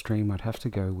mainstream. I'd have to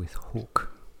go with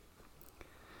Hook.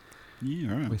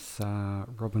 Yeah, right. With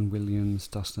Robin Williams,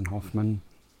 Dustin Hoffman.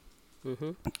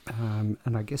 Mm-hmm.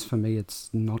 And I guess for me,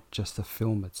 it's not just the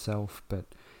film itself, but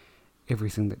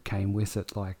everything that came with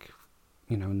it.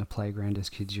 In the playground as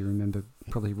kids, you remember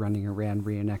probably running around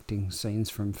reenacting scenes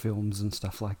from films and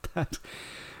stuff like that.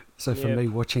 So for me,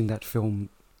 watching that film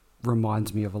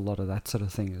reminds me of a lot of that sort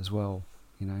of thing as well.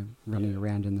 Running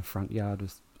around in the front yard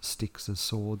with sticks as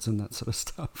swords and that sort of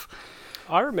stuff.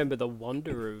 I remember the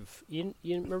wonder of...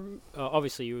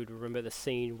 obviously, you would remember the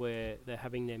scene where they're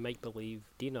having their make-believe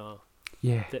dinner.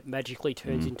 Yeah. That magically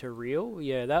turns into real.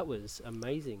 Yeah, that was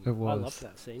amazing. It was. I loved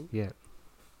that scene. Yeah.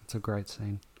 It's a great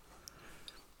scene.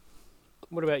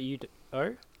 What about you,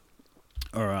 O?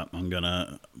 All right, I'm going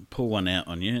to pull one out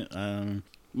on you.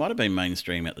 Might have been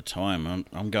mainstream at the time.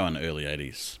 I'm going early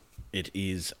 80s. It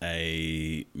is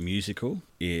a musical.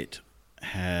 It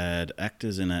had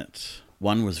actors in it.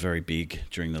 One was very big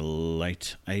during the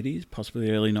late 80s,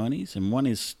 possibly early 90s, and one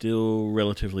is still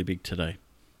relatively big today.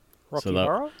 Rocky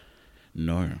Horror?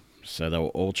 No. So they were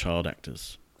all child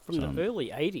actors. From the early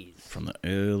 80s? From the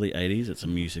early 80s. It's a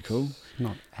musical.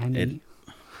 Not Annie.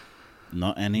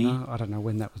 Not Annie. No, I don't know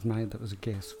when that was made. That was a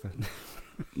guess, but...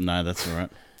 No, that's all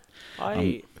right.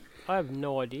 I have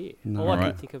no idea. No. All I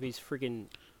can think of is friggin'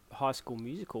 High School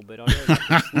Musical, but I know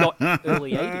it's not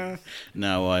early 80s.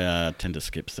 No, I tend to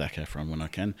skip Zac Efron when I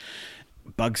can.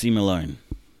 Bugsy Malone.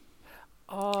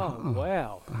 Oh,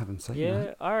 wow. I haven't seen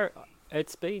that. Yeah,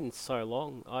 it's been so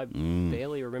long. I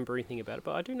barely remember anything about it,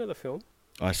 but I do know the film.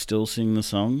 I still sing the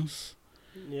songs.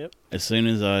 Yep. As soon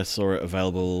as I saw it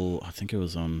available, I think it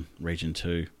was on Region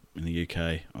 2 in the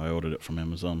UK, I ordered it from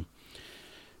Amazon.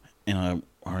 And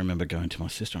I remember going to my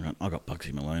sister and going, I got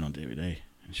Bugsy Malone on DVD.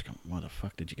 And she's going, why the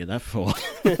fuck did you get that for?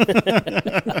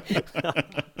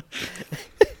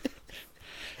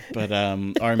 But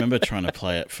I remember trying to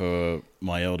play it for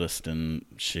my eldest, and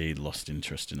she lost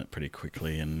interest in it pretty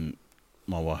quickly. And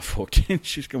my wife walked in.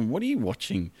 She's going, what are you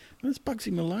watching? It's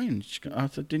Bugsy Malone. I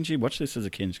said, didn't you watch this as a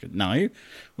kid? And she goes, no,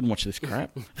 wouldn't watch this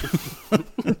crap.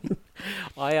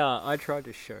 I tried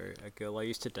to show a girl I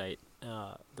used to date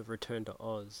the Return to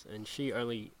Oz, and she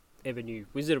only ever knew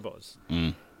Wizard of Oz.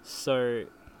 So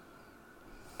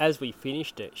as we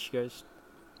finished it, she goes,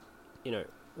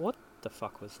 what the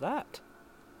fuck was that?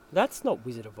 That's not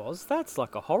Wizard of Oz. That's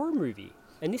like a horror movie.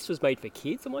 And this was made for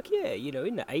kids. I'm like, yeah,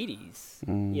 in the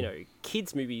 80s,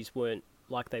 kids' movies weren't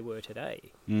like they were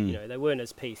today. They weren't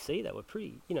as PC. They were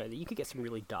pretty, you could get some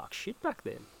really dark shit back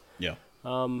then. Yeah. But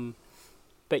I'm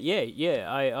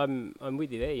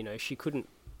with you there. She couldn't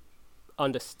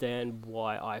understand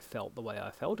why I felt the way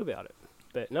I felt about it.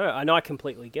 But no, and I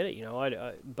completely get it.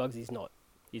 Bugsy's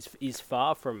is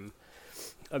far from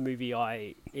a movie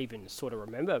I even sort of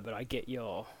remember, but I get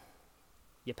your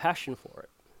passion for it.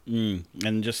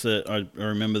 And just I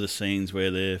remember the scenes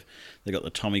where they got the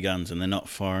Tommy guns and they're not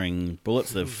firing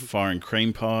bullets; they're firing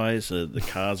cream pies. The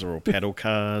cars are all pedal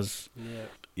cars.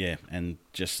 Yeah, and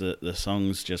just the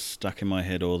songs just stuck in my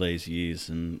head all these years.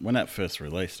 And when that first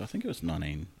released, I think it was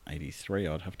 1983.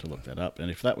 I'd have to look that up.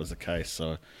 And if that was the case,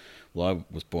 I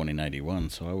was born in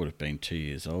 81, so I would have been 2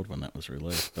 years old when that was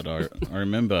released. But I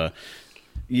remember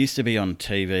it used to be on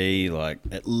TV like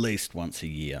at least once a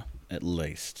year. At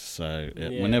least. So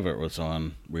whenever it was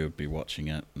on, we would be watching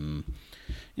it, and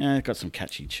it got some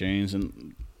catchy tunes,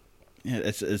 and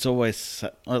it's always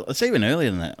it's even earlier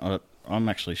than that. I'm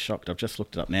actually shocked. I've just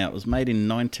looked it up now. It was made in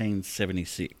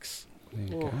 1976. There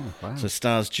you go. Wow. So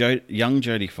stars young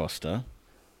Jodie Foster,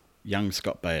 young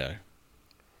Scott Baio.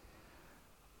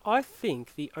 I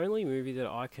think the only movie that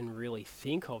I can really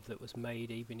think of that was made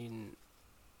even in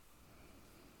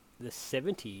the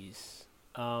 70s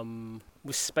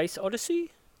was Space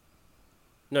Odyssey.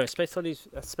 No, Space Odyssey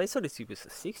was the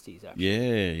 60s,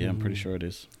 actually. Yeah, I'm pretty sure it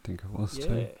is. I think it was Yeah.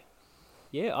 too.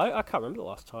 Yeah, I can't remember the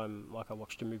last time I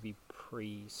watched a movie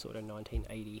pre sort of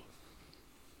 1980.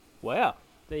 Wow,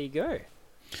 there you go.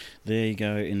 There you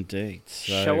go, indeed.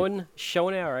 So,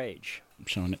 Showing our age.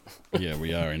 showing it. Yeah,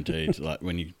 we are indeed. Like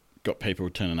when you got people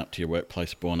turning up to your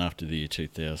workplace born after the year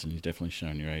 2000, you're definitely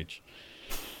showing your age.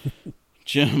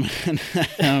 Gentlemen,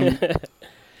 is there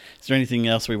anything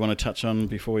else we want to touch on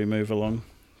before we move along?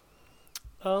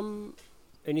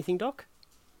 Anything, Doc?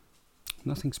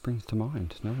 Nothing springs to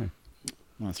mind. No.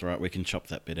 That's all right. We can chop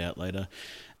that bit out later.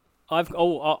 I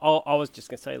was just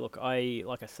gonna say, look,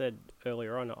 like I said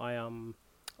earlier on,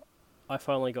 I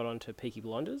finally got onto Peaky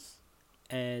Blinders,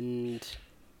 and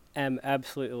am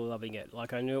absolutely loving it.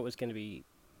 Like, I knew it was going to be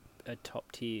a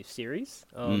top tier series.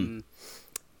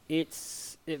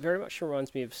 It very much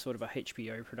reminds me of sort of a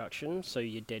HBO production, so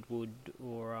your Deadwood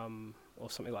or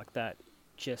something like that.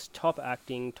 Just top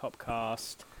acting, top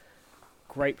cast,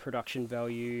 great production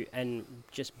value, and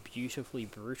just beautifully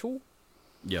brutal.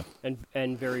 Yeah.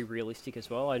 And very realistic as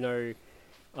well. I know,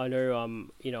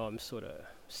 I'm sort of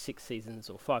 6 seasons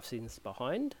or 5 seasons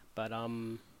behind, but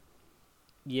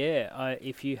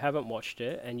if you haven't watched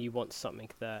it and you want something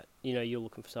that, you're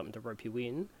looking for something to rope you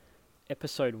in,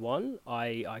 episode 1,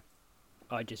 I've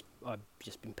just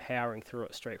been powering through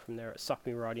it straight from there. It sucked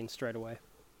me right in straight away.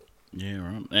 Yeah,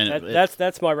 right. And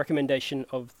that's my recommendation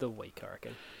of the week, I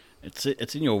reckon.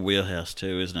 It's in your wheelhouse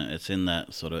too, isn't it? It's in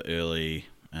that sort of early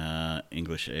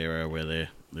English era where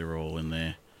they're all in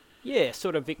there. Yeah,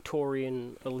 sort of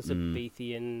Victorian,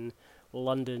 Elizabethan,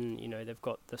 London. They've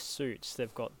got the suits,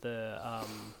 they've got the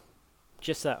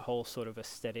just that whole sort of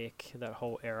aesthetic, that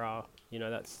whole era.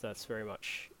 That's very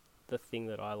much the thing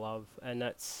that I love, and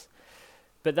that's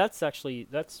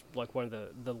like one of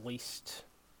the least.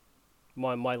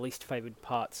 My least favoured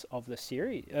parts of the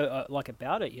series, like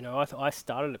about it, I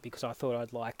started it because I thought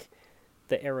I'd like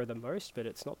the era the most, but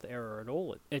it's not the era at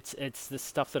all. It's the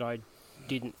stuff that I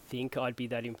didn't think I'd be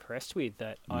that impressed with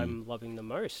that I'm loving the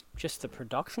most. Just the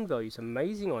production value is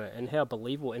amazing on it, and how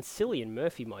believable. And Cillian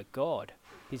Murphy, my God,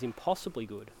 he's impossibly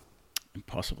good.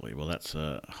 Impossibly. Well, that's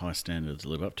a high standard to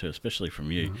live up to, especially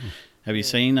from you. Have you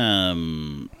seen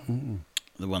the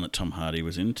one that Tom Hardy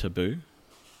was in, Taboo?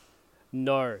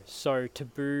 No, so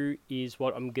Taboo is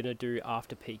what I'm going to do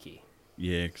after Peaky.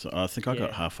 Yeah, because I think I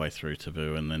got halfway through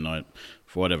Taboo, and then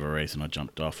for whatever reason, I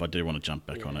jumped off. I do want to jump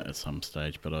back on it at some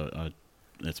stage, but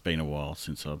it's been a while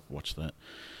since I've watched that.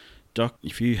 Doc,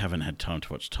 if you haven't had time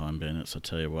to watch Time Bandits, I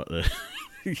tell you what,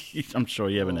 I'm sure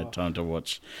you haven't had time to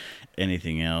watch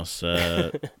anything else.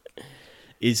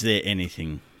 Is there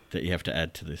anything that you have to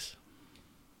add to this?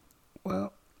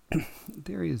 Well,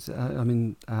 there is.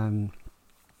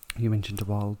 You mentioned a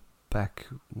while back,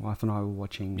 wife and I were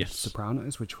watching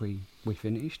Sopranos, which we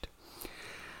finished.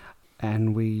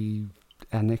 And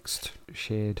our next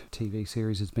shared TV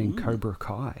series has been Cobra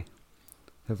Kai.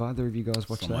 Have either of you guys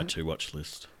watched that? It's on my to-watch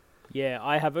list. Yeah,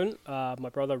 I haven't. My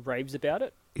brother raves about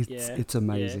it. It's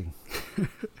amazing. Yeah.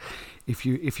 If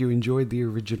you enjoyed the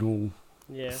original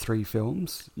 3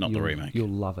 films, not the remake, you'll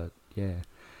love it. Yeah.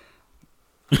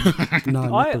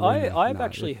 I've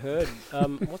actually heard.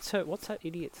 What's that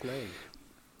idiot's name?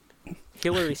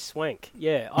 Hilary Swank.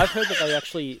 Yeah, I've heard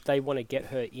that they want to get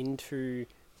her into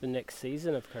the next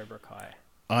season of Cobra Kai.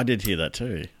 I did hear that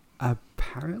too.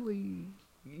 Apparently,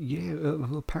 yeah.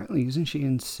 Apparently, isn't she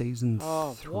in season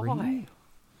 3? Why?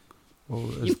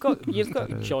 You've got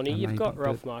Johnny. You've got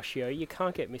Ralph Macchio. You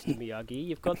can't get Mr. Miyagi.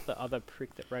 You've got the other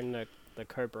prick that ran the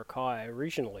Cobra Kai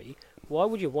originally. Why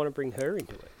would you want to bring her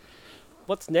into it?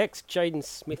 What's next? Jaden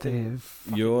Smith and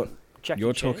You're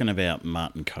talking about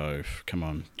Martin Kove. Come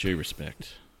on, due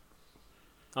respect.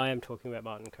 I am talking about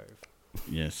Martin Kove.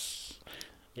 Yes.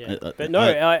 Yeah, but no,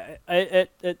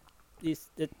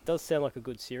 it does sound like a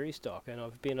good series, Doc, and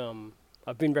I've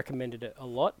been recommended it a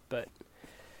lot. But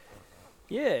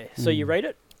yeah, so you rate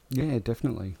it? Yeah,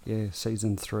 definitely. Yeah,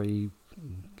 season 3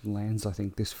 lands, I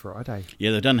think, this Friday.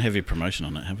 Yeah, they've done heavy promotion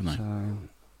on it, haven't they? So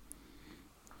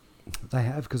they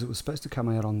have, because it was supposed to come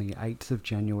out on the 8th of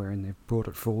January and they've brought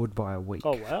it forward by a week.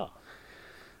 Oh, wow.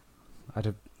 I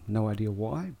have no idea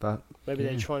why, but... Maybe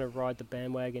they're trying to ride the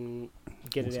bandwagon,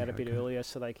 get it out a bit earlier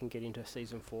so they can get into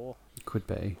season 4. Could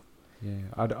be, yeah.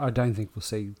 I don't think we'll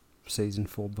see season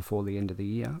 4 before the end of the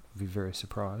year. I'd be very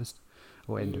surprised.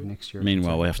 or end of next year.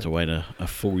 Meanwhile, we have to wait a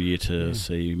full year to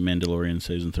see Mandalorian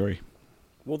Season 3.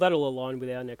 Well, that'll align with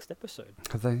our next episode.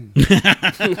 Have they?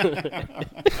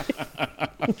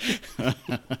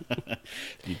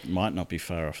 You might not be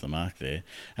far off the mark there.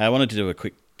 I wanted to do a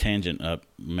quick tangent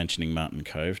mentioning Martin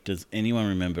Kove. Does anyone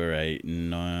remember a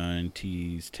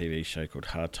 90s TV show called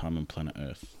Hard Time on Planet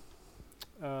Earth?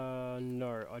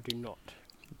 No, I do not.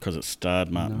 Because it starred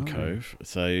Martin Kove.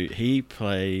 So he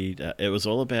played... it was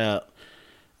all about...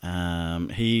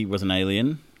 he was an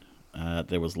alien.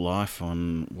 There was life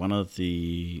on one of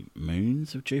the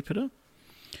moons of Jupiter.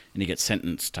 And he gets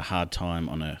sentenced to hard time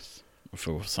on Earth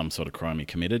for some sort of crime he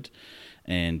committed.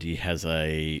 And he has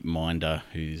a minder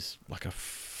who's like a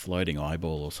floating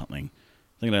eyeball or something.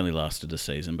 I think it only lasted a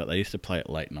season, but they used to play it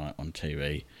late night on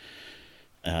TV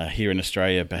here in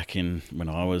Australia back in when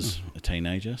I was a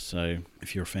teenager. So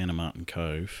if you're a fan of Martin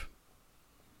Kove,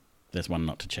 there's one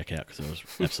not to check out because it was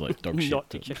absolute dog shit. Not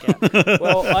to check out.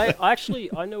 Well,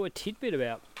 I know a tidbit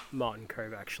about Martin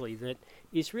Kove actually that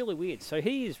is really weird. So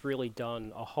he has really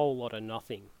done a whole lot of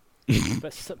nothing,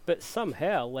 but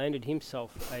somehow landed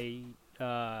himself a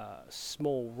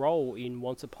small role in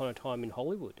Once Upon a Time in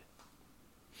Hollywood.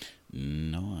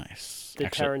 Nice. The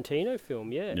Tarantino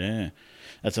film, yeah. Yeah.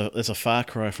 It's a far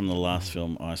cry from the last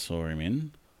film I saw him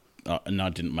in. And I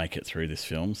didn't make it through this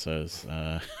film, so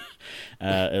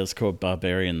it was called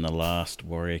Barbarian, the Last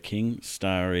Warrior King,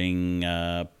 starring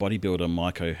bodybuilder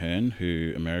Mike O'Hearn,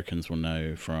 who Americans will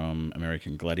know from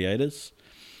American Gladiators.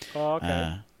 Oh,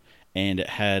 okay. And it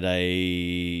had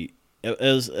it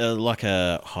was like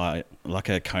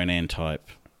a Conan type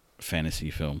fantasy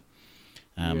film.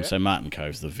 So Martin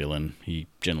Kove's the villain. He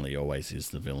generally always is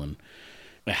the villain.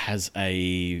 It has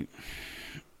a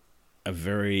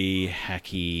very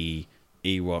hacky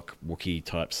Ewok Wookiee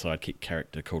type sidekick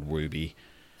character called Wooby,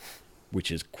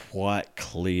 which is quite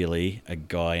clearly a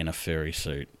guy in a furry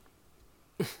suit.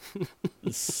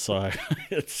 It's so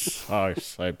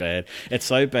bad. It's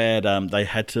so bad. They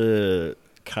had to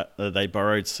cut. They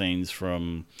borrowed scenes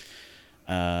from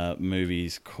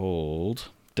movies called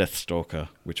Deathstalker,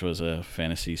 which was a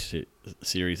fantasy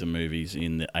series of movies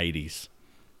in the 80s.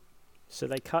 So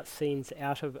they cut scenes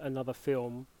out of another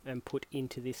film and put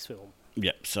into this film.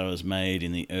 Yep, so it was made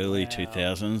in the early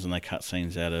 2000s, and they cut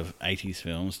scenes out of 80s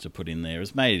films to put in there. It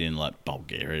was made in like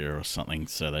Bulgaria or something,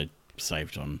 so they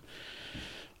saved on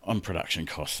production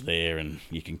costs there, and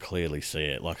you can clearly see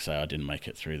it. Like I say, I didn't make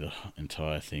it through the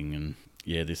entire thing, and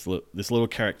yeah, this little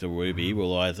character Wooby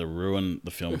will either ruin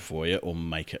the film for you or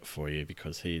make it for you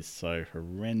because he's so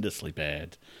horrendously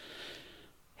bad.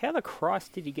 How the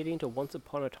Christ did he get into Once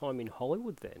Upon a Time in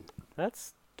Hollywood then?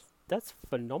 That's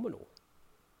phenomenal.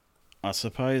 I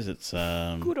suppose it's...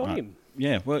 good on him.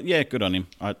 Yeah, well, yeah, good on him.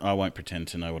 I won't pretend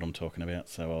to know what I'm talking about,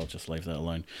 so I'll just leave that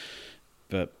alone.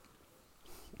 But,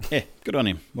 yeah, good on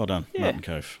him. Well done, Yeah. Martin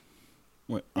Kove.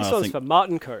 This one's for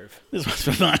Martin Kove. This one's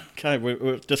for Martin Kove.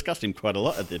 We've discussed him quite a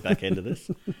lot at the back end of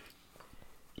this.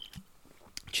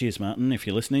 Cheers, Martin, if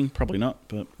you're listening. Probably not,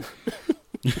 but...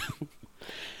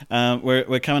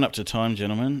 We're coming up to time,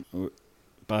 gentlemen.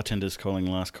 Bartender's calling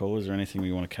last call. Is there anything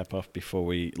we want to cap off before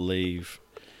we leave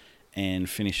and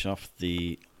finish off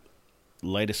the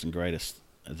latest and greatest,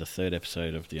 the third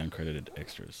episode of the Uncredited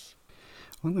Extras?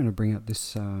 I'm going to bring up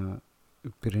this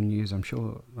bit of news. I'm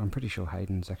pretty sure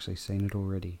Hayden's actually seen it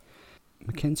already.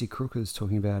 Mackenzie Crooker's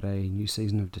talking about a new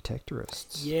season of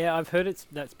Detectorists. Yeah, I've heard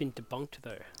that's been debunked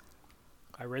though.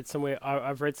 I've read somewhere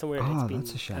it's been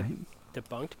that's a shame.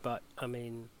 Debunked, but I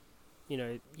mean,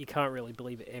 you can't really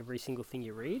believe every single thing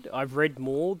you read. I've read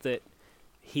more that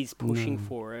he's pushing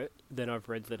for it than I've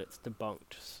read that it's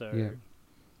debunked. So yeah.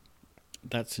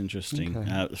 That's interesting.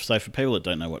 Okay. So for people that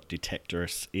don't know what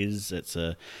Detectorists is, it's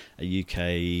a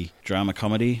UK drama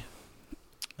comedy.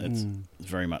 It's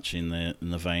very much in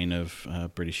the vein of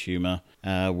British humour,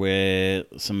 where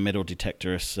some metal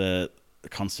detectorists are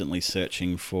constantly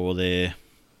searching for their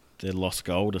lost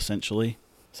gold, essentially.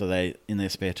 So they, in their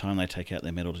spare time, they take out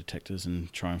their metal detectors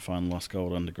and try and find lost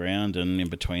gold underground. And in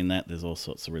between that, there's all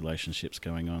sorts of relationships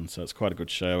going on. So it's quite a good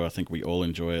show. I think we all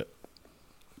enjoy it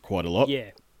quite a lot. Yeah,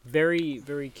 very,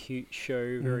 very cute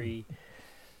show. Very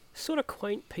sort of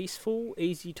quaint, peaceful,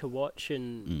 easy to watch,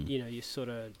 and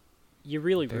you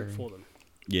really root for them.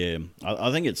 Yeah,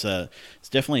 I think it's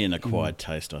definitely an acquired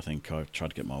taste. I think I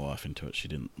tried to get my wife into it; she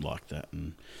didn't like that,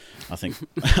 and I think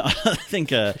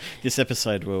this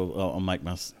episode I'll make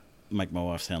my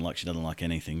wife sound like she doesn't like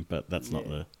anything, but that's not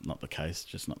the case.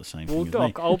 Just not the same thing. Well, as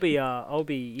Doc, me. I'll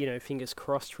be fingers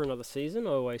crossed for another season.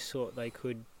 I always thought they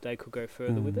could go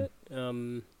further with it.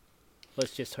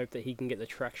 let's just hope that he can get the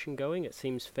traction going. It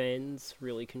seems fans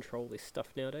really control this stuff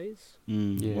nowadays.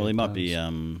 Yeah, well, he it might does. be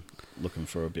looking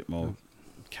for a bit more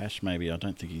cash, maybe. I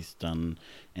don't think he's done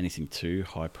anything too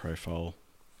high profile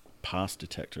past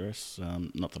Detectorus,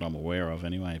 not that I'm aware of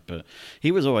anyway, but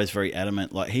he was always very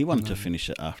adamant. Like, he wanted to finish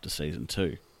it after season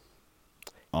 2.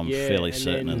 I'm fairly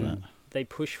certain of that. They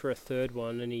pushed for a third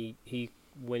one, and he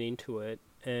went into it,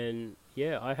 and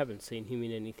yeah, I haven't seen him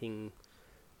in anything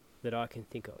that I can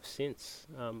think of since.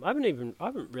 I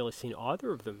haven't really seen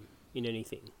either of them in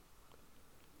anything.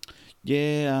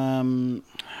 Yeah, I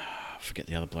forget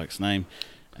the other bloke's name.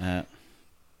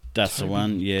 That's Toby the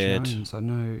one. Yeah, Jones, I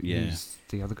know. yeah. He's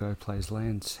the other guy who plays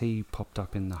Lance. He popped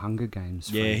up in the Hunger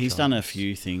Games. Yeah, he's done a franchise.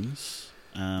 few things.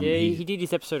 He did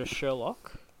his episode of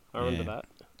Sherlock. I remember that.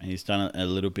 And he's done a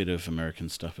little bit of American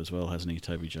stuff as well, hasn't he,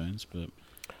 Toby Jones? But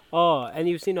Oh, and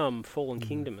he was in Fallen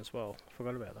Kingdom as well.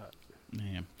 Forgot about that.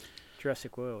 yeah,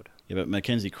 Jurassic World. yeah. But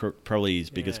Mackenzie Crook, probably his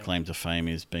biggest Yeah. claim to fame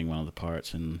is being one of the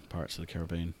pirates in Pirates of the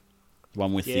Caribbean, the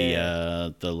one with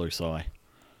Yeah. the loose eye.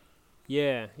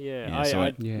 Yeah. Yeah, so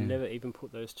I Yeah. never even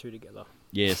put those two together.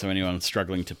 Yeah, so anyone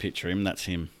struggling to picture him, that's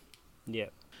him. Yeah.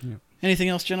 Anything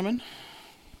else, gentlemen?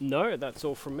 No, that's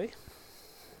all from me.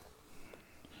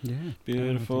 Yeah.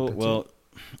 Beautiful. that's Well,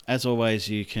 as always,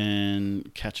 you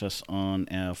can catch us on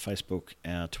our Facebook,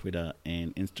 our Twitter,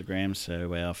 and Instagram.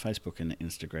 So our Facebook and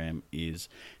Instagram is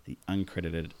the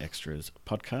Uncredited Extras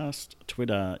Podcast.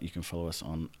 Twitter, you can follow us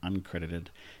on Uncredited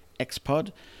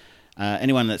Xpod.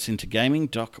 Anyone that's into gaming,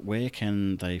 Doc, where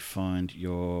can they find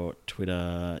your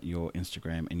Twitter, your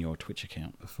Instagram, and your Twitch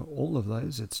account? For all of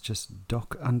those, it's just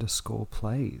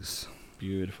doc_plays.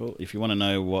 Beautiful. If you want to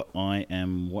know what I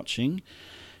am watching,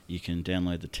 you can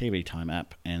download the TV Time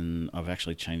app, and I've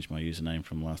actually changed my username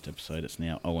from last episode. It's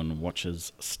now Owen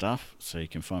Watches Stuff, so you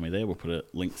can find me there. We'll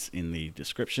put links in the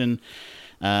description.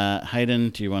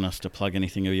 Hayden, do you want us to plug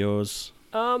anything of yours?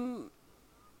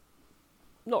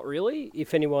 Not really.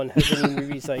 If anyone has any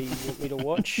movies they want me to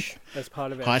watch as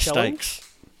part of our High challenge,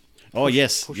 stakes. Oh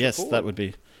yes, push it yes, forward. that would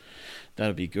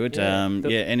be good. Yeah,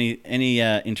 Any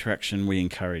interaction we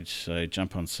encourage. So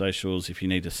jump on socials. If you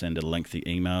need to send a lengthy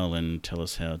email and tell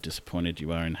us how disappointed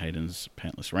you are in Hayden's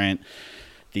pantless rant,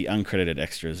 the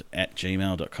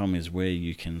uncreditedextras@gmail.com is where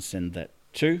you can send that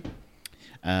to.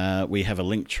 We have a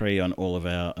link tree on all of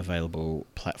our available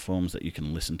platforms that you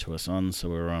can listen to us on. So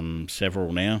we're on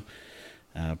several now.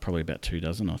 Probably about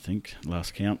 24, I think,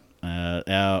 last count.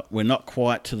 We're not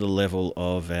quite to the level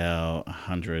of our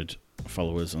 100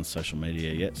 followers on social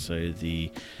media yet, so the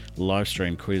live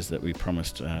stream quiz that we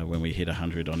promised when we hit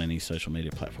 100 on any social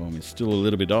media platform is still a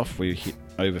little bit off. We hit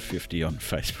over 50 on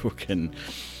Facebook and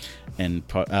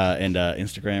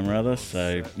Instagram rather,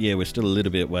 so yeah, we're still a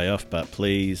little bit way off, but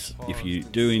please, if you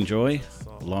do enjoy,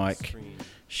 like,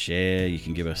 share. You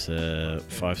can give us a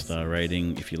 5-star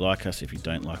rating if you like us. If you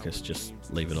don't like us, just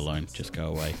leave it alone. Just go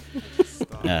away.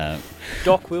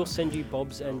 Doc will send you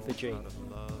Bob's and Vagina.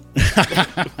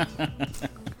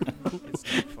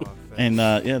 And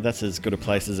that's as good a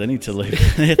place as any to leave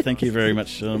it there. Thank you very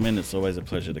much, gentlemen. It's always a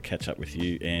pleasure to catch up with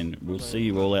you, and we'll see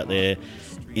you all out there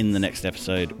in the next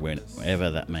episode,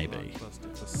 whenever that may be.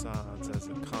 Facades as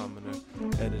a commoner,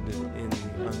 edited in the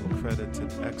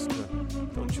uncredited extra.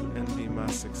 Don't you envy my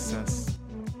success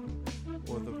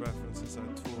or the references I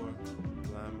took?